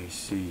Greece. I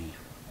see.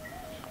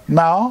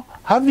 Now,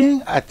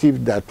 having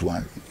achieved that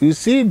one, you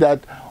see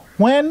that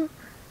when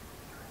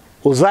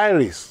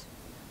Osiris,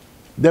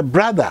 the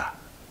brother,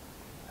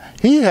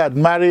 he had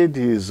married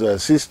his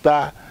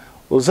sister,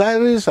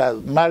 Osiris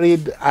had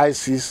married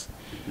Isis,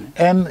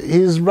 and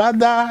his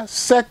brother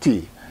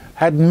Seti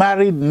had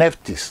married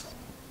Nephthys.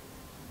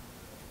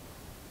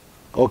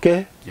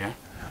 Okay? Yeah.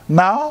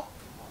 Now,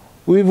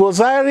 with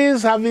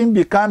Osiris having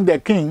become the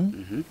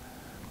king,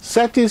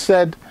 Seti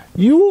said,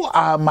 "You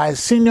are my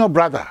senior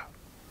brother.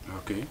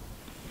 Okay.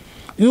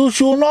 You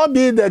should not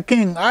be the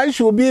king. I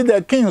should be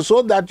the king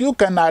so that you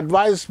can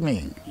advise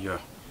me." Yeah.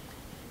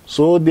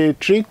 So they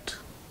tricked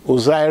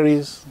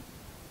Osiris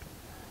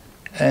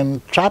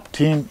and trapped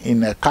him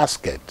in a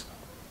casket,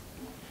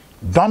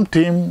 dumped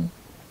him,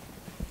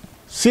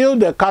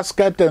 sealed the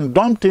casket and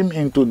dumped him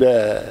into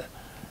the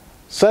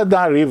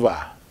Southern River.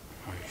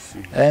 I see.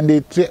 And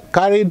it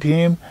carried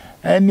him,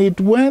 and it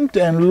went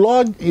and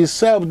lodged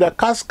itself, the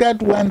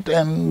casket went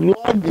and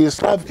lodged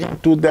itself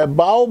into the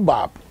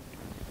baobab.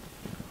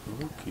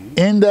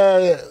 Okay. In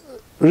the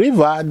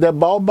river, the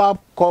baobab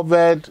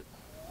covered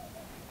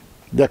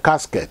the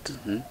casket.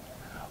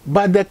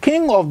 But the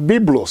king of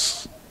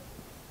Byblos,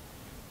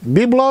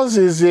 Byblos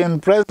is in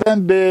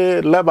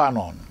present-day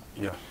Lebanon.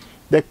 Yeah.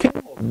 The king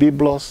of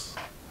Byblos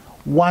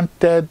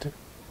wanted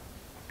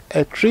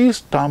a tree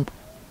stump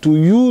to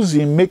use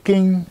in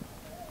making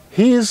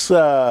his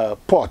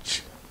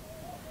porch.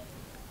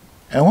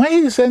 And when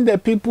he sent the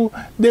people,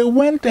 they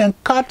went and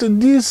cut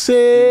this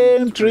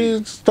same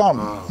tree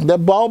stump, the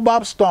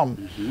baobab stump,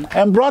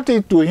 and brought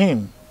it to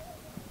him,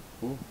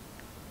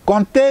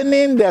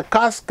 containing the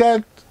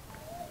casket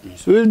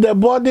with the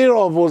body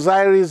of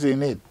Osiris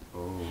in it.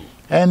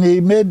 And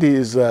he made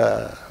his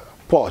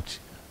porch.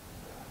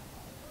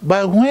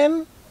 But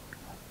when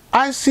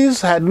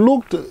Isis had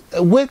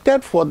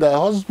waited for the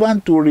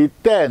husband to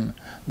return,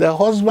 the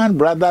husband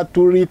brother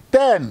to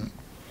return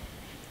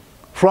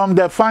from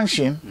the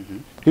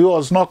function, he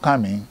was not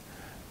coming,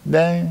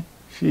 then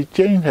she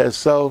changed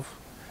herself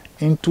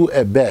into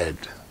a bird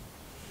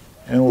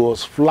and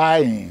was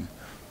flying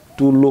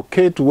to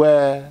locate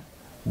where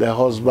the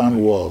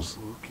husband was.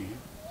 Okay.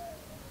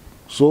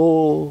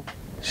 So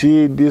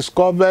she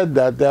discovered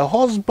that the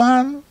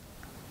husband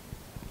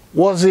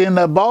was in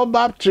a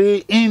baobab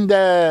tree in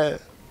the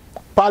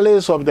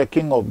palace of the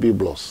king of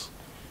Byblos.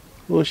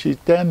 So she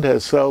turned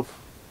herself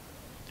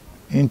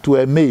into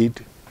a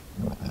maid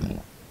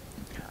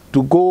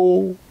to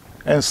go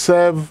and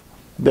serve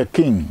the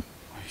king.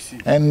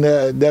 And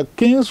the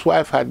king's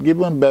wife had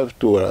given birth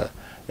to a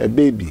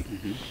baby.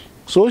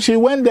 So she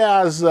went there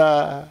as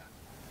a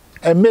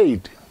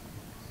maid,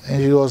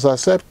 and she was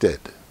accepted.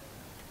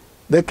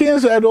 The king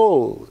said,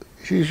 oh,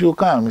 she should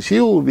come.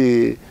 She will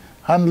be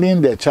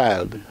handling the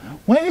child.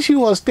 When she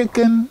was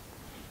taken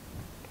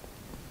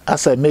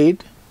as a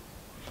maid,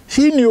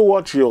 she knew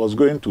what she was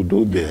going to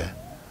do there.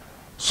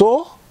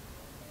 So,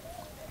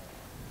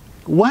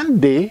 one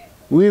day,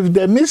 with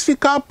the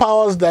mystical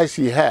powers that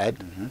she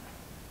had,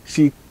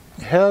 she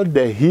held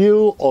the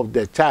heel of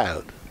the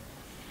child.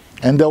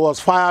 And there was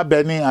fire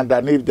burning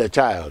underneath the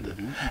child.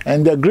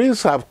 And the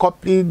Greeks have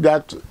copied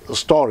that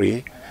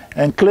story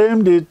and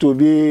claimed it to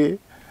be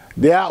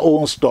their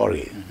own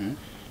story.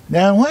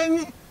 Then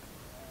when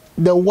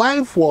the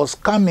wife was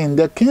coming,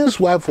 the king's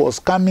wife was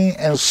coming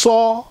and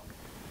saw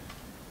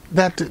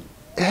that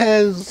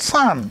her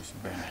son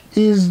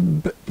is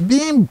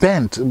being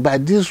bent by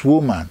this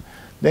woman,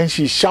 then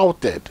she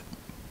shouted.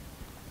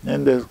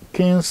 And the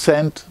king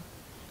sent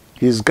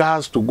his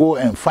guards to go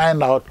and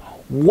find out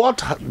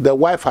what the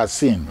wife had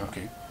seen.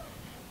 Okay.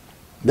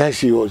 Then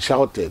she was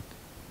shouted.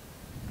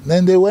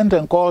 Then they went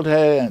and called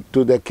her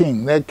to the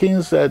king. The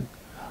king said,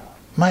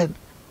 my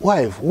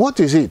wife, what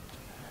is it?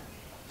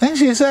 Then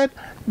she said,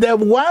 the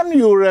one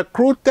you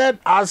recruited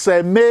as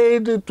a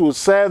maid to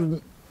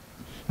serve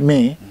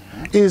me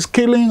is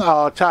killing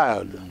our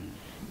child.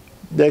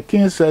 The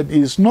king said,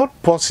 it's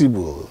not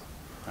possible.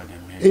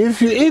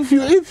 If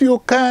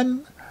you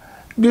can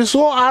be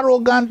so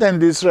arrogant and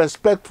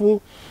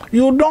disrespectful,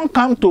 you don't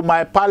come to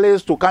my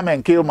palace to come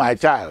and kill my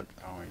child.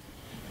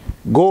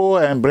 Go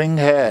and bring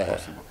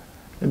her.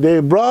 They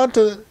brought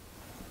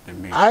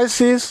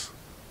Isis,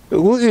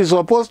 who is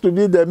supposed to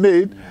be the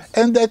maid,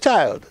 and the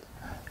child.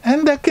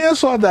 And the king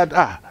saw that,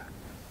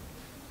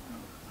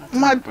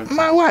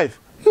 my wife,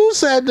 you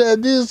said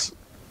this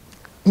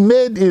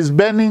maid is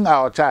burning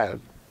our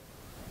child.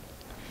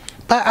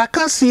 But I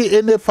can't see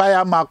any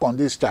fire mark on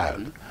this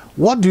child.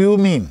 What do you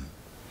mean?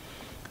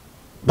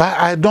 But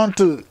I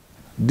don't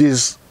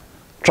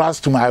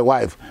distrust my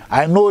wife.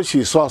 I know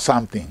she saw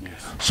something.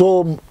 Yes.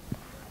 So,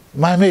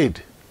 my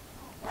maid,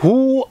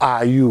 who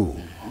are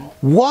you?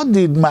 What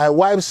did my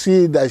wife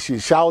see that she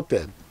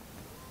shouted?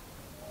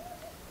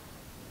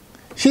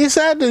 She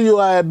said, you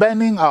are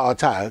burning our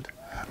child,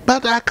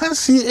 but I can't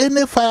see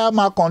any fire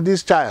mark on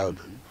this child.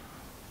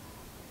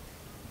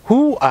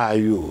 Who are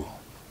you?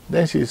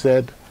 Then she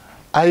said,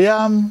 I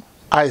am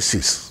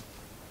Isis.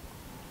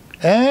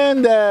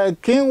 And the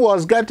king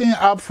was getting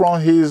up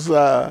from his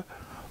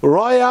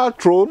royal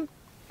throne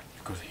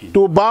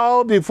to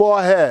bow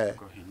before her.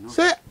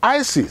 Say,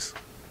 Isis.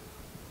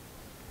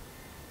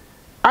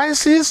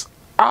 Isis,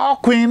 our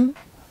queen,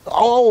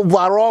 our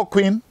overall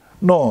queen?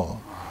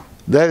 No,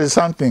 there is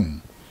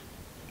something.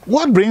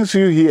 What brings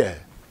you here?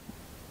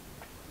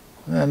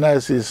 And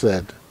Isis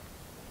said,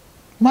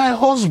 my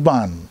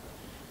husband,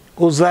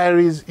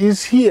 Osiris,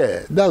 is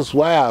here. That's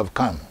why I've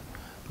come.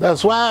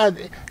 That's why.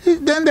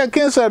 Then the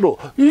king said, oh,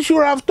 you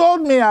should have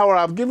told me, I would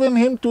have given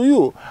him to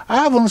you. I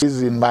haven't seen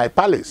him in my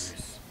palace.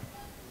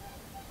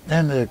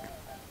 Then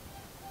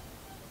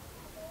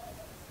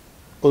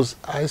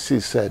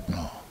Isis said,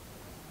 no.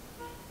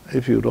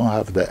 If you don't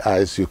have the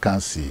eyes, you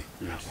can't see.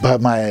 Yes.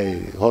 But my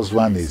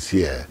husband is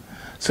here.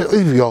 So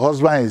if your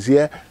husband is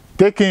here,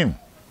 take him.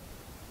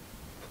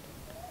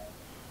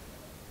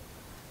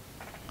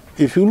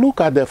 If you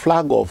look at the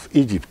flag of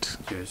Egypt,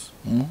 yes.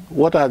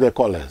 What are the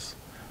colors?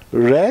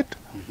 Red,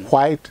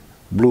 white,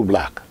 blue,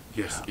 black.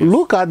 Yes, yes.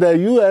 Look at the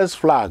US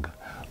flag.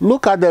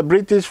 Look at the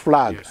British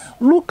flag. Yes.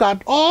 Look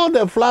at all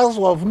the flags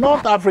of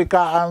North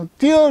Africa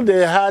until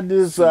they had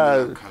this.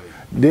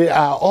 They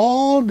are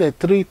all the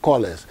three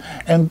colors.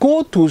 And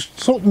go to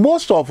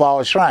most of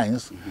our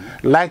shrines,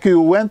 like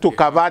you went to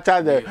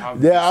Kavacha,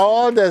 they are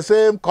all the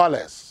same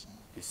colors.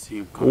 The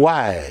same color.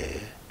 Why?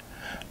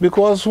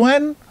 Because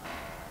when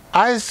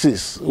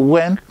Isis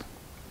went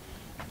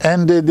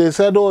and they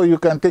said, oh, you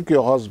can take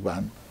your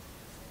husband,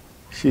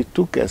 she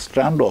took a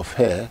strand of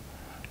hair.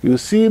 You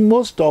see,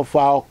 most of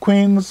our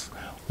queens,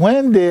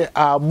 when they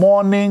are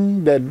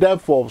mourning the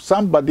death of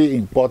somebody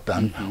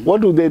important,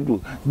 what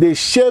do? They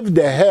shave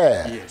the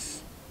hair.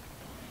 Yes.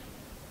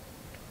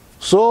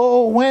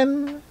 So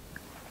when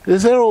they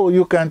said, oh,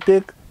 you can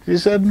take, she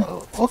said,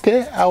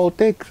 okay, I will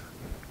take.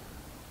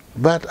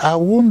 But I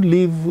won't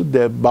leave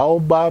the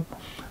baobab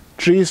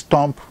tree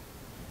stump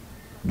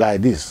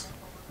like this.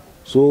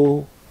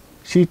 So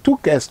she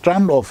took a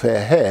strand of her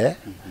hair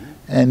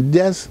and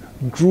just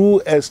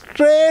drew a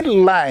straight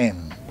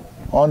line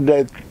on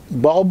the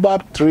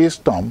baobab tree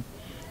stump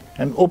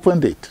and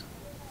opened it,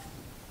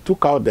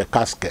 took out the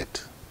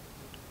casket.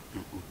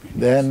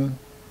 Then,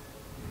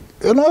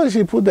 you know,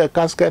 she put the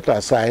casket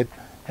aside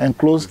and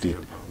closed it,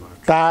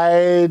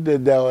 tied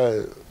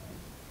the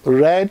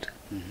red,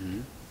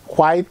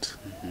 white,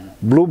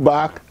 blue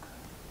bark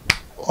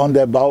on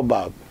the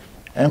baobab,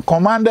 and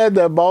commanded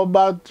the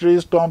baobab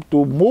tree stump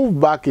to move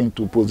back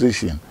into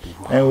position.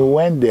 Wow. And we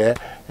went there,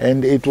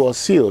 and it was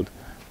sealed.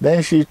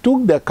 Then she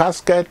took the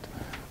casket,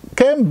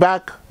 came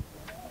back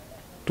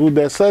to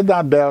the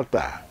southern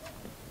delta,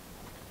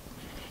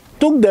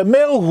 took the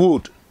male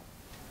hood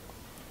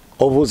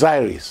of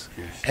Osiris,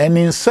 yes, and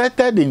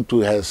inserted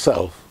into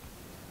herself,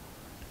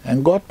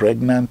 and got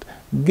pregnant,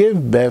 gave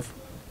birth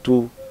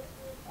to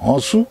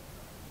Honsu,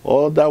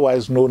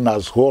 otherwise known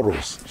as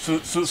Horus.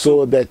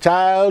 So the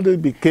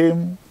child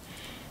became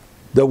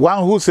the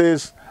one who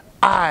says,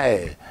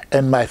 I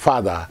and my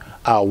father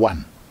are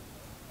one.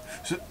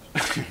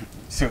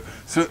 So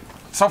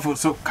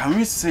can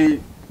we say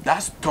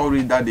that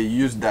story that they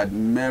used, that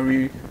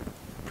Mary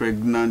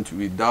pregnant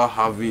without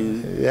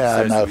having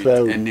sex with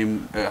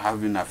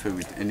having affair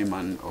with any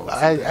man? Or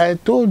I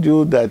told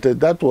you that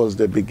that was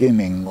the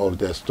beginning of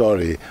the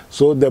story.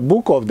 So the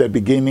book of the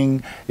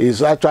beginning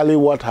is actually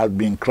what has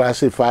been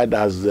classified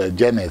as the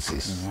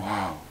Genesis.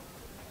 Wow.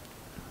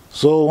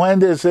 So when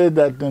they say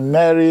that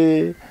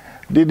Mary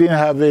didn't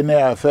have any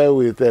affair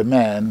with a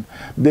man,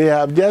 they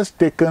have just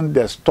taken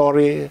the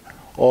story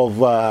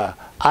of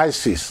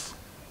Isis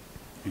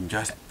and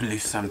just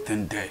placed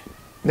something there.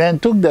 Then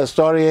took the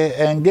story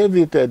and gave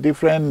it a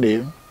different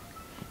name.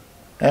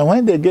 And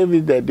when they gave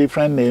it a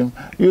different name,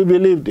 you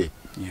believed it.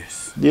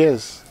 Yes.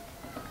 Yes.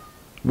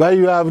 But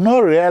you have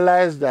not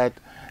realized that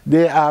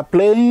they are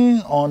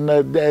playing on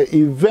the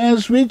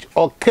events which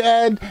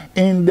occurred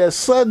in the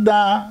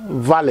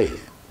Southern Valley.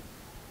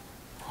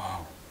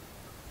 Wow.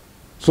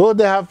 So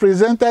they have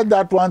presented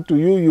that one to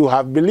you, you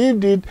have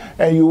believed it,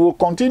 and you will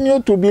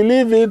continue to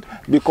believe it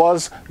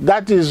because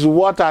that is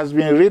what has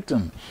been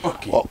written.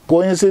 Okay.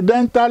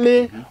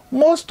 Coincidentally,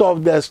 most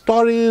of the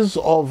stories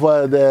of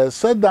the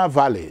Southern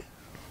Valley,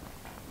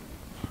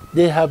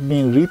 they have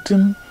been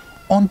written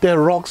on the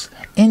rocks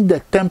in the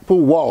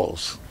temple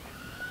walls.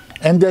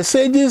 And the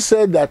sages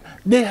said that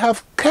they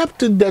have kept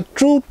the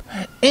truth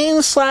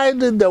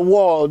inside the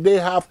wall. They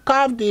have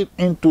carved it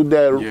into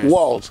the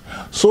walls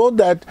so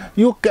that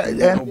you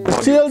can, and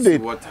sealed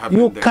it.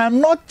 You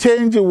cannot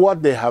change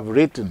what they have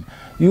written.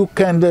 You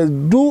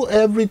can do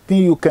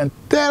everything, you can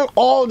tell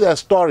all the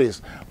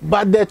stories,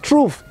 but the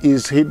truth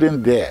is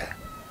hidden there.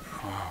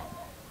 Wow.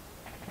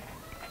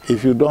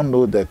 If you don't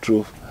know the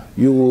truth,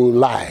 you will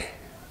lie.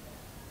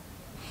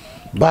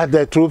 But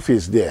the truth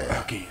is there.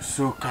 Okay,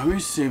 so can we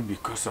say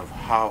because of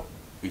how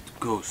it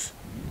goes,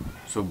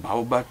 so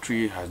baobab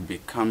tree has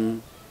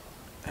become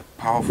a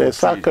powerful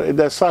tree?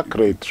 The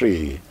sacred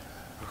tree.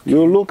 Okay.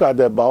 You look at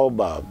the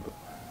baobab,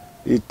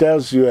 it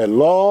tells you a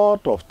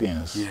lot of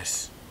things.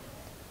 Yes.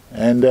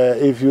 And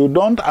if you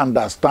don't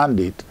understand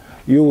it,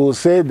 you will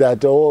say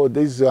that, oh,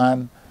 this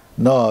one,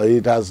 no,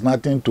 it has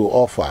nothing to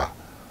offer.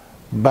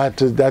 But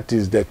that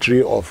is the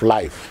tree of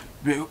life.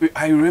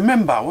 I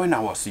remember when I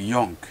was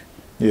young,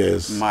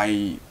 yes,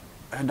 my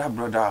elder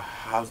brother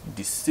has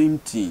the same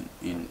thing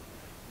in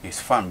his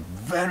farm,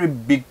 very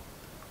big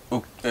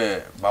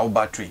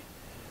baobab tree.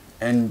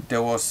 And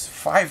there was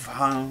 5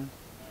 hands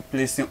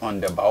placing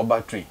on the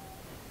baobab tree.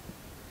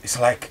 It's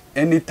like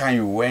anytime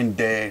you went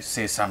there,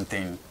 say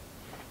something,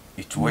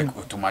 it worked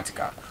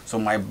automatically. So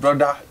my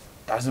brother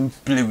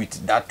doesn't play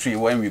with that tree.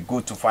 When we go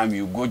to farm,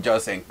 you go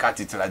just and cut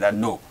it like that.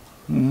 No.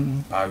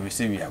 But we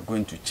say we are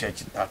going to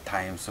church at that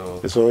time, so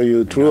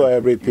you threw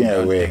everything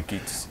away.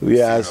 We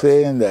are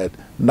saying that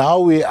now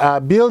we are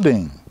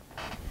building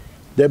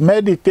the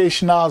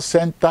meditational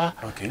center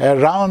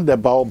around the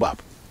baobab.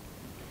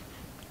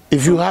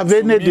 If you have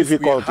any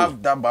difficulty, we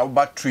have that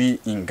baobab tree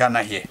in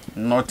Ghana here,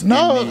 not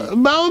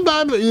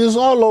baobab is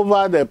all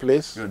over the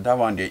place. So that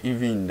one, they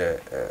even in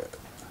the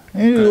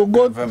you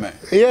go.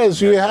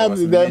 Yes, you have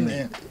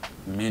them.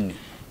 Many.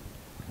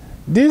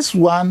 This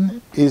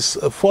one is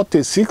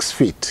 46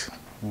 feet.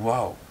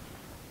 Wow.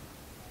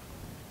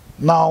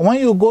 Now, when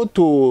you go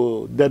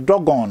to the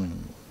Dogon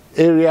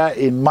area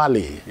in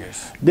Mali,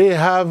 yes, they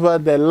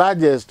have the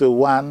largest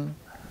one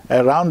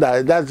around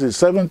that's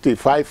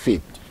 75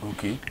 feet.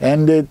 Okay.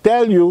 And they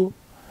tell you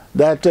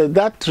that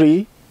that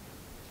tree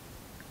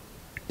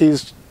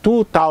is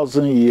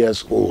 2,000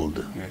 years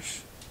old.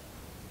 Yes.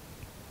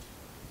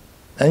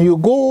 And you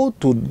go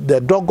to the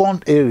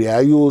Dogon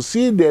area, you will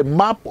see the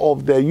map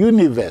of the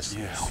universe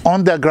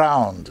on the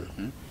ground.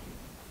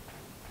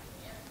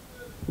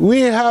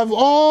 We have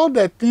all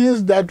the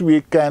things that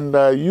we can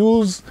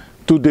use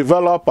to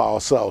develop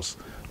ourselves,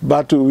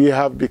 but we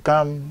have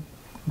become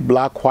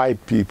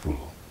black-white people.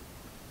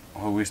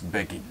 Always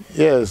begging.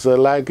 Yes,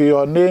 like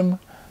your name,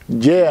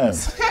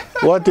 James.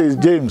 What is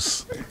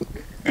James?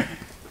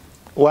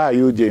 Why are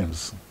you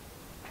James?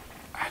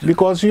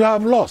 Because you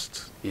have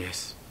lost.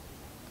 Yes.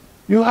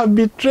 You have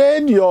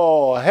betrayed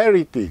your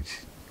heritage.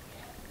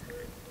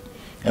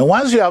 And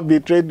once you have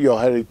betrayed your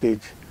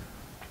heritage,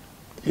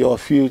 your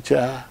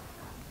future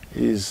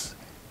is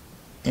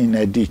in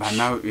a ditch. But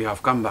now you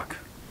have come back,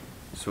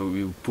 so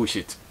we'll push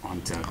it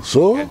until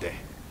So, we get there.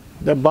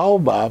 the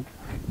baobab,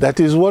 that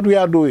is what we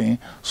are doing.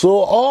 So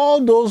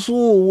all those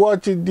who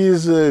watch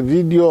these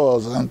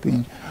videos and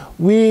things,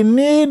 we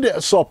need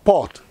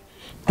support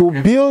to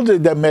build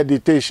the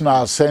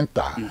meditational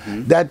center.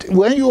 That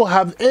when you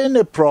have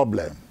any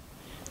problem,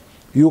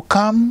 you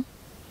come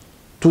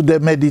to the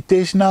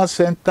meditational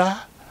center,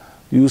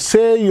 you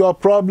say your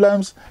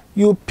problems,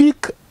 you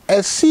pick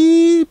a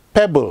sea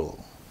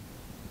pebble,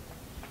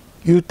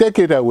 you take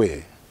it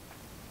away.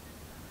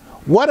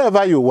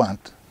 Whatever you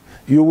want,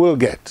 you will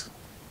get.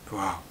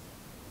 Wow.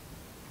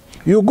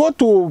 You go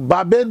to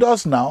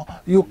Barbados now,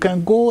 you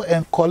can go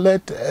and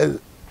collect a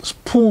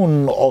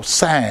spoon of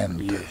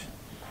sand. Yes.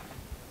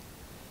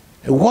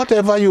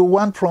 Whatever you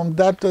want from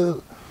that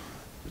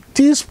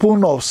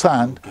teaspoon of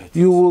sand,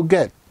 you will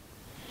get.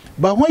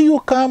 But when you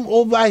come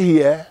over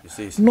here,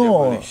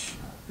 no, devilish.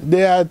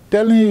 They are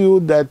telling you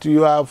that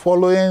you are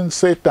following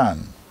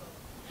Satan.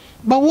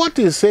 But what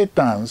is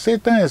Satan?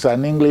 Satan is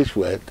an English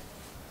word.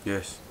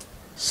 Yes.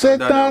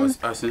 Satan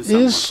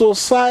is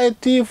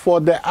society for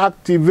the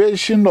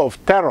activation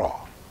of terror,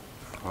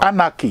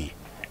 anarchy,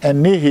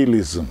 and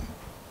nihilism.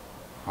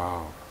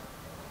 Wow.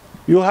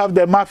 You have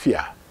the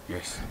mafia.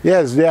 Yes.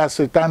 Yes, they are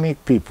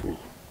satanic people.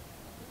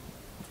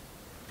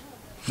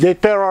 They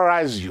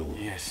terrorize you.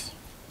 Yes.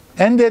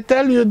 And they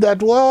tell you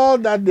that all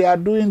that they are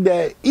doing,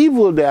 the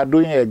evil they are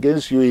doing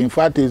against you, in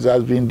fact, it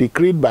has been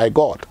decreed by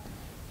God.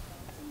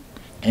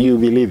 And you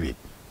believe it.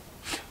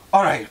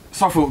 All right,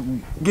 Osofo,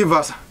 give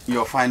us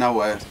your final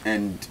words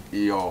and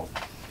your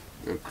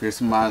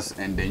Christmas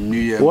and the New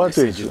Year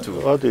message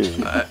too. What is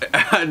it?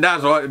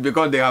 That's what,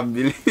 because they have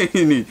been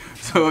in it.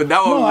 So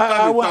that one,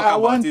 I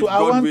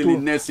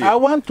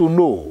want to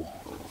know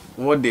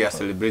what they are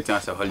celebrating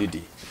as a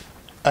holiday.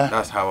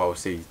 That's how I will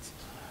say it.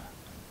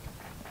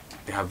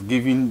 They have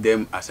given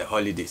them as a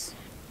holidays.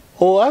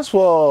 Oh, as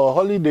for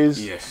holidays,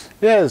 yes,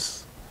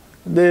 yes,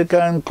 they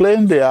can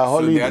claim their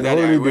holidays. The other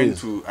day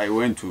I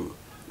went to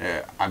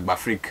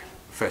Agbafrik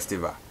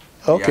Festival.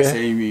 Okay. They are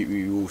saying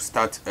we will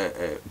start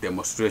a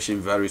demonstration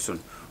very soon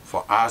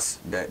for us,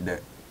 the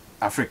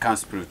African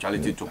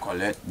spirituality, to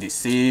collect the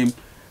same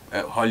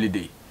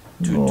holiday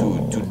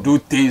to do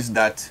things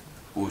that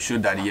will show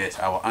that yes,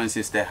 our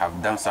ancestors have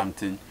done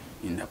something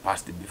in the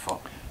past before.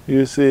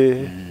 You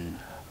see,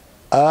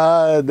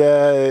 I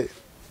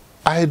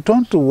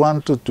don't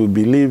want to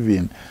believe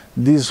in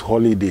these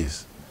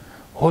holidays.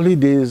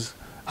 Holidays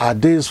are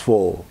days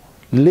for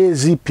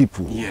lazy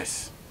people.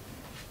 Yes.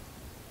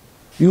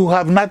 You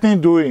have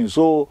nothing doing,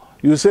 so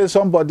you say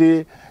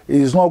somebody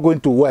is not going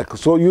to work,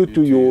 so you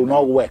too, you will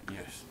not work.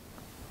 Yes.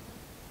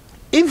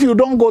 If you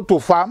don't go to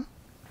farm,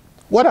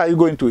 what are you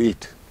going to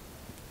eat?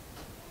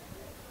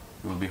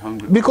 You will be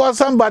hungry. Because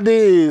somebody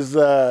is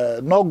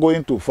not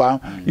going to farm,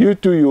 you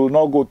too, you will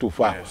not go to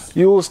farm. Yes.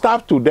 You will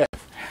starve to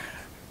death.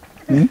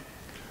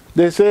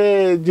 They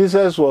say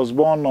Jesus was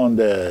born on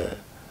the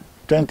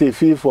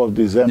 25th of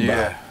December.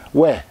 Yeah.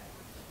 Where?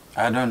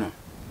 I don't know.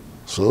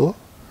 So,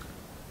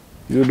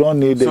 you don't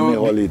need any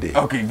holiday.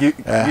 Okay,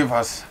 give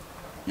us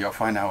your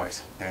final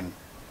words then.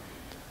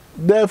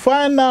 The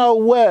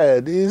final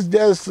word is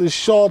just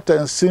short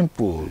and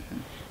simple.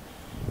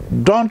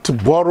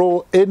 Don't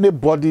borrow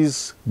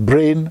anybody's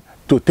brain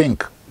to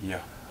think.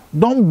 Yeah.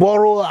 Don't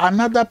borrow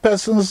another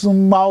person's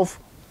mouth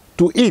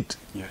to eat.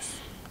 Yes.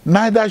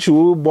 Neither should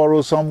you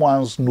borrow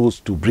someone's nose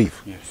to breathe.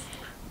 Yes.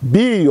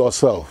 Be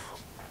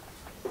yourself.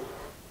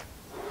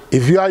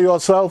 If you are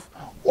yourself,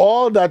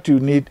 all that you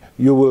need,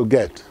 you will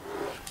get.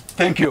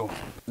 Thank you.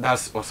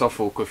 That's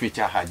Osofo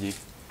Kofitse Ahadzi.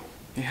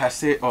 He has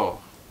said, oh,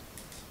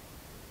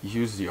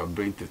 use your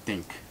brain to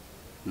think,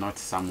 not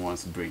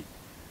someone's brain.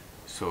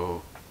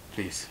 So,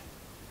 please,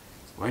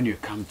 when you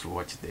come to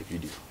watch the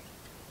video,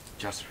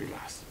 just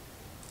relax.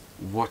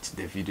 Watch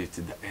the video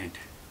to the end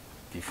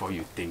before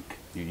you think.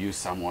 You use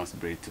someone's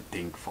brain to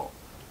think for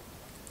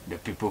the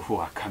people who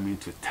are coming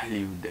to tell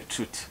you the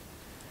truth.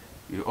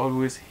 You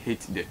always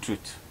hate the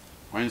truth.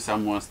 When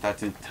someone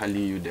started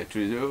telling you the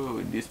truth,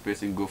 oh, this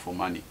person go for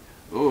money.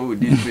 Oh,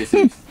 this person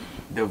is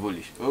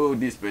devilish. Oh,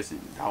 this person,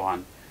 that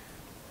one.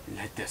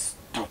 Let us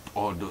stop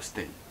all those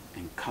things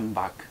and come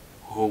back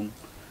home,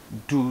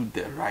 do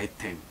the right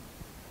thing.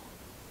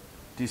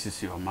 This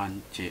is your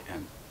man,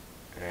 JM.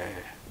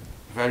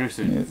 Very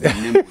soon, the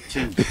name will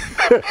change.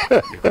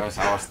 Because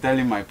I was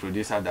telling my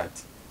producer that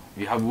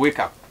we have wake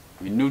up.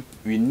 We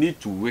need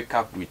to wake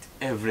up with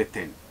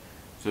everything.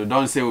 So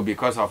don't say, oh,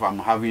 because of I'm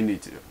having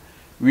it.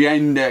 We are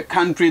in the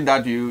country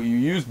that you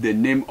use the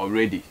name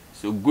already.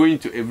 So going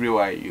to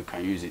everywhere, you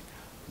can use it.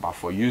 But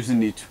for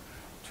using it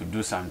to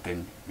do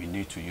something, we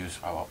need to use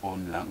our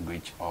own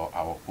language or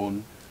our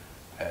own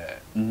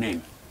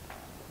name.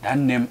 That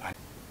name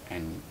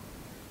and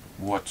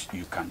what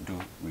you can do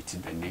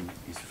with the name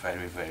is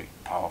very, very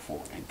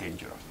powerful and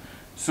dangerous.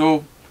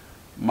 So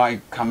my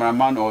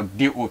cameraman or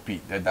DOP,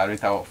 the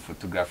director of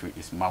photography,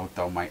 is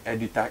Mauta. My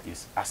editor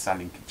is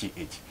Asalink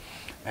GH.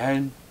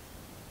 And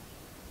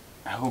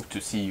I hope to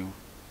see you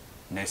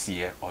next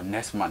year or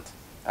next month.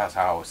 That's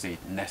how I would say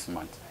it, next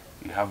month.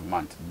 You have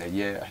month, the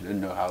year, I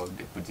don't know how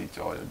they put it,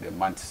 or the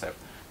month itself.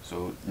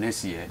 So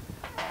next year,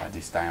 at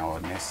this time, or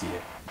next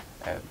year,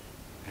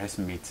 let's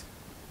meet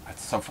at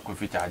Osofo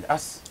Kofitse Ahadzi.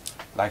 As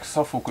like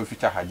Osofo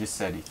Kofitse Ahadzi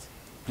said it,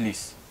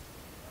 please,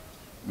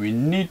 we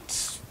need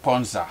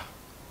sponsor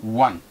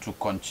one to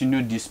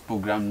continue this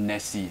program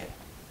next year.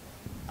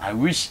 I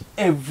wish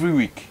every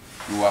week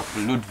you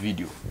upload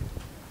video,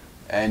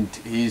 and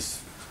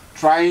he's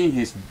trying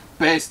his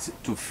best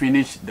to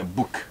finish the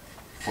book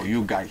for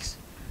you guys.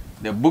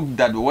 The book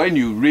that when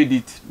you read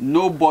it,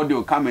 nobody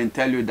will come and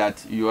tell you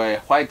that you are a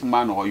white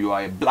man or you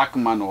are a black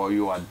man or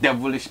you are a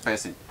devilish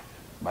person.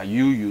 But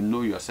you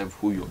know yourself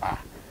who you are.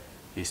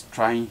 He's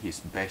trying his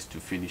best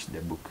to finish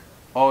the book.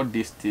 All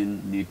these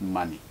things need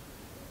money.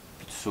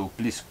 So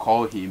please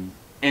call him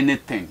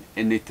anything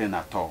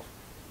at all.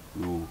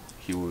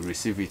 He will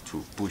receive it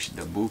to push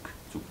the book,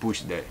 to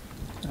push the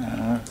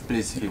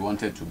place he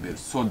wanted to build,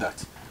 so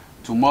that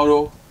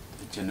tomorrow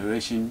the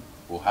generation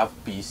will have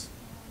peace,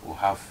 will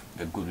have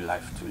a good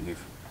life to live.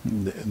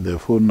 The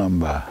phone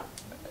number.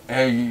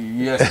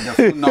 Yes, the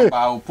phone number,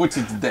 I'll put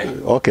it there.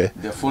 Okay.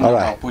 The phone number,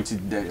 I'll put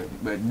it there.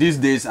 But these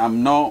days,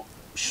 I'm not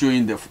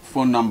showing the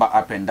phone number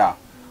up and down.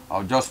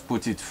 I'll just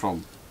put it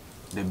from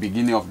the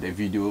beginning of the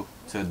video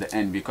to the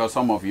end, because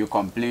some of you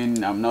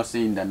complain I'm not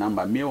saying the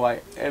number. Meanwhile,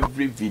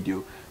 every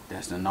video,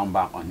 there's the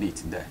number on it.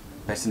 The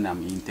person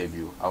I'm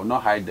interviewing, I will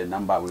not hide the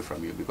number away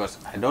from you, because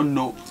I don't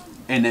know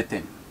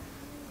anything.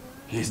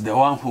 He's the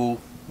one who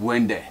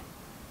went there.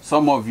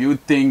 Some of you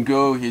think,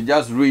 oh, he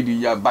just read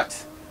it,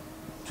 but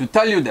to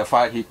tell you the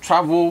fact, he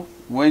traveled,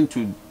 went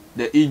to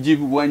the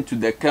Egypt, went to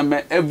the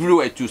Kemet,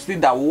 everywhere to see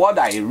that what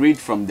I read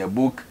from the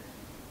book,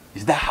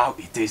 is that how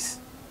it is,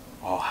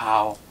 or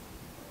how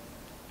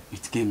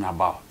it came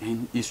about.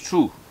 And it's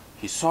true,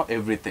 he saw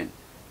everything.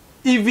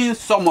 Even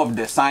some of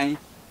the sign,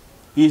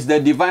 he's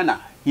the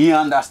diviner, he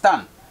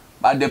understands.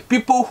 But the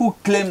people who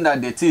claim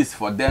that it is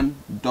for them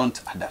don't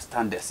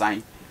understand the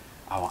sign.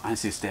 Our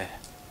ancestors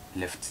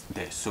left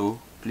there. So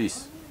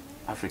please,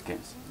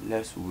 Africans,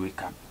 let's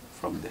wake up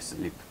from the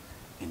sleep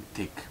and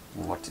take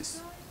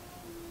what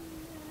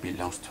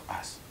belongs to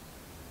us.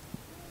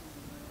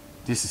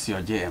 This is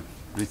your JM.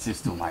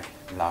 Greetings to my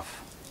love,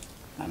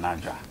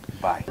 Nanadra.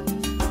 Bye.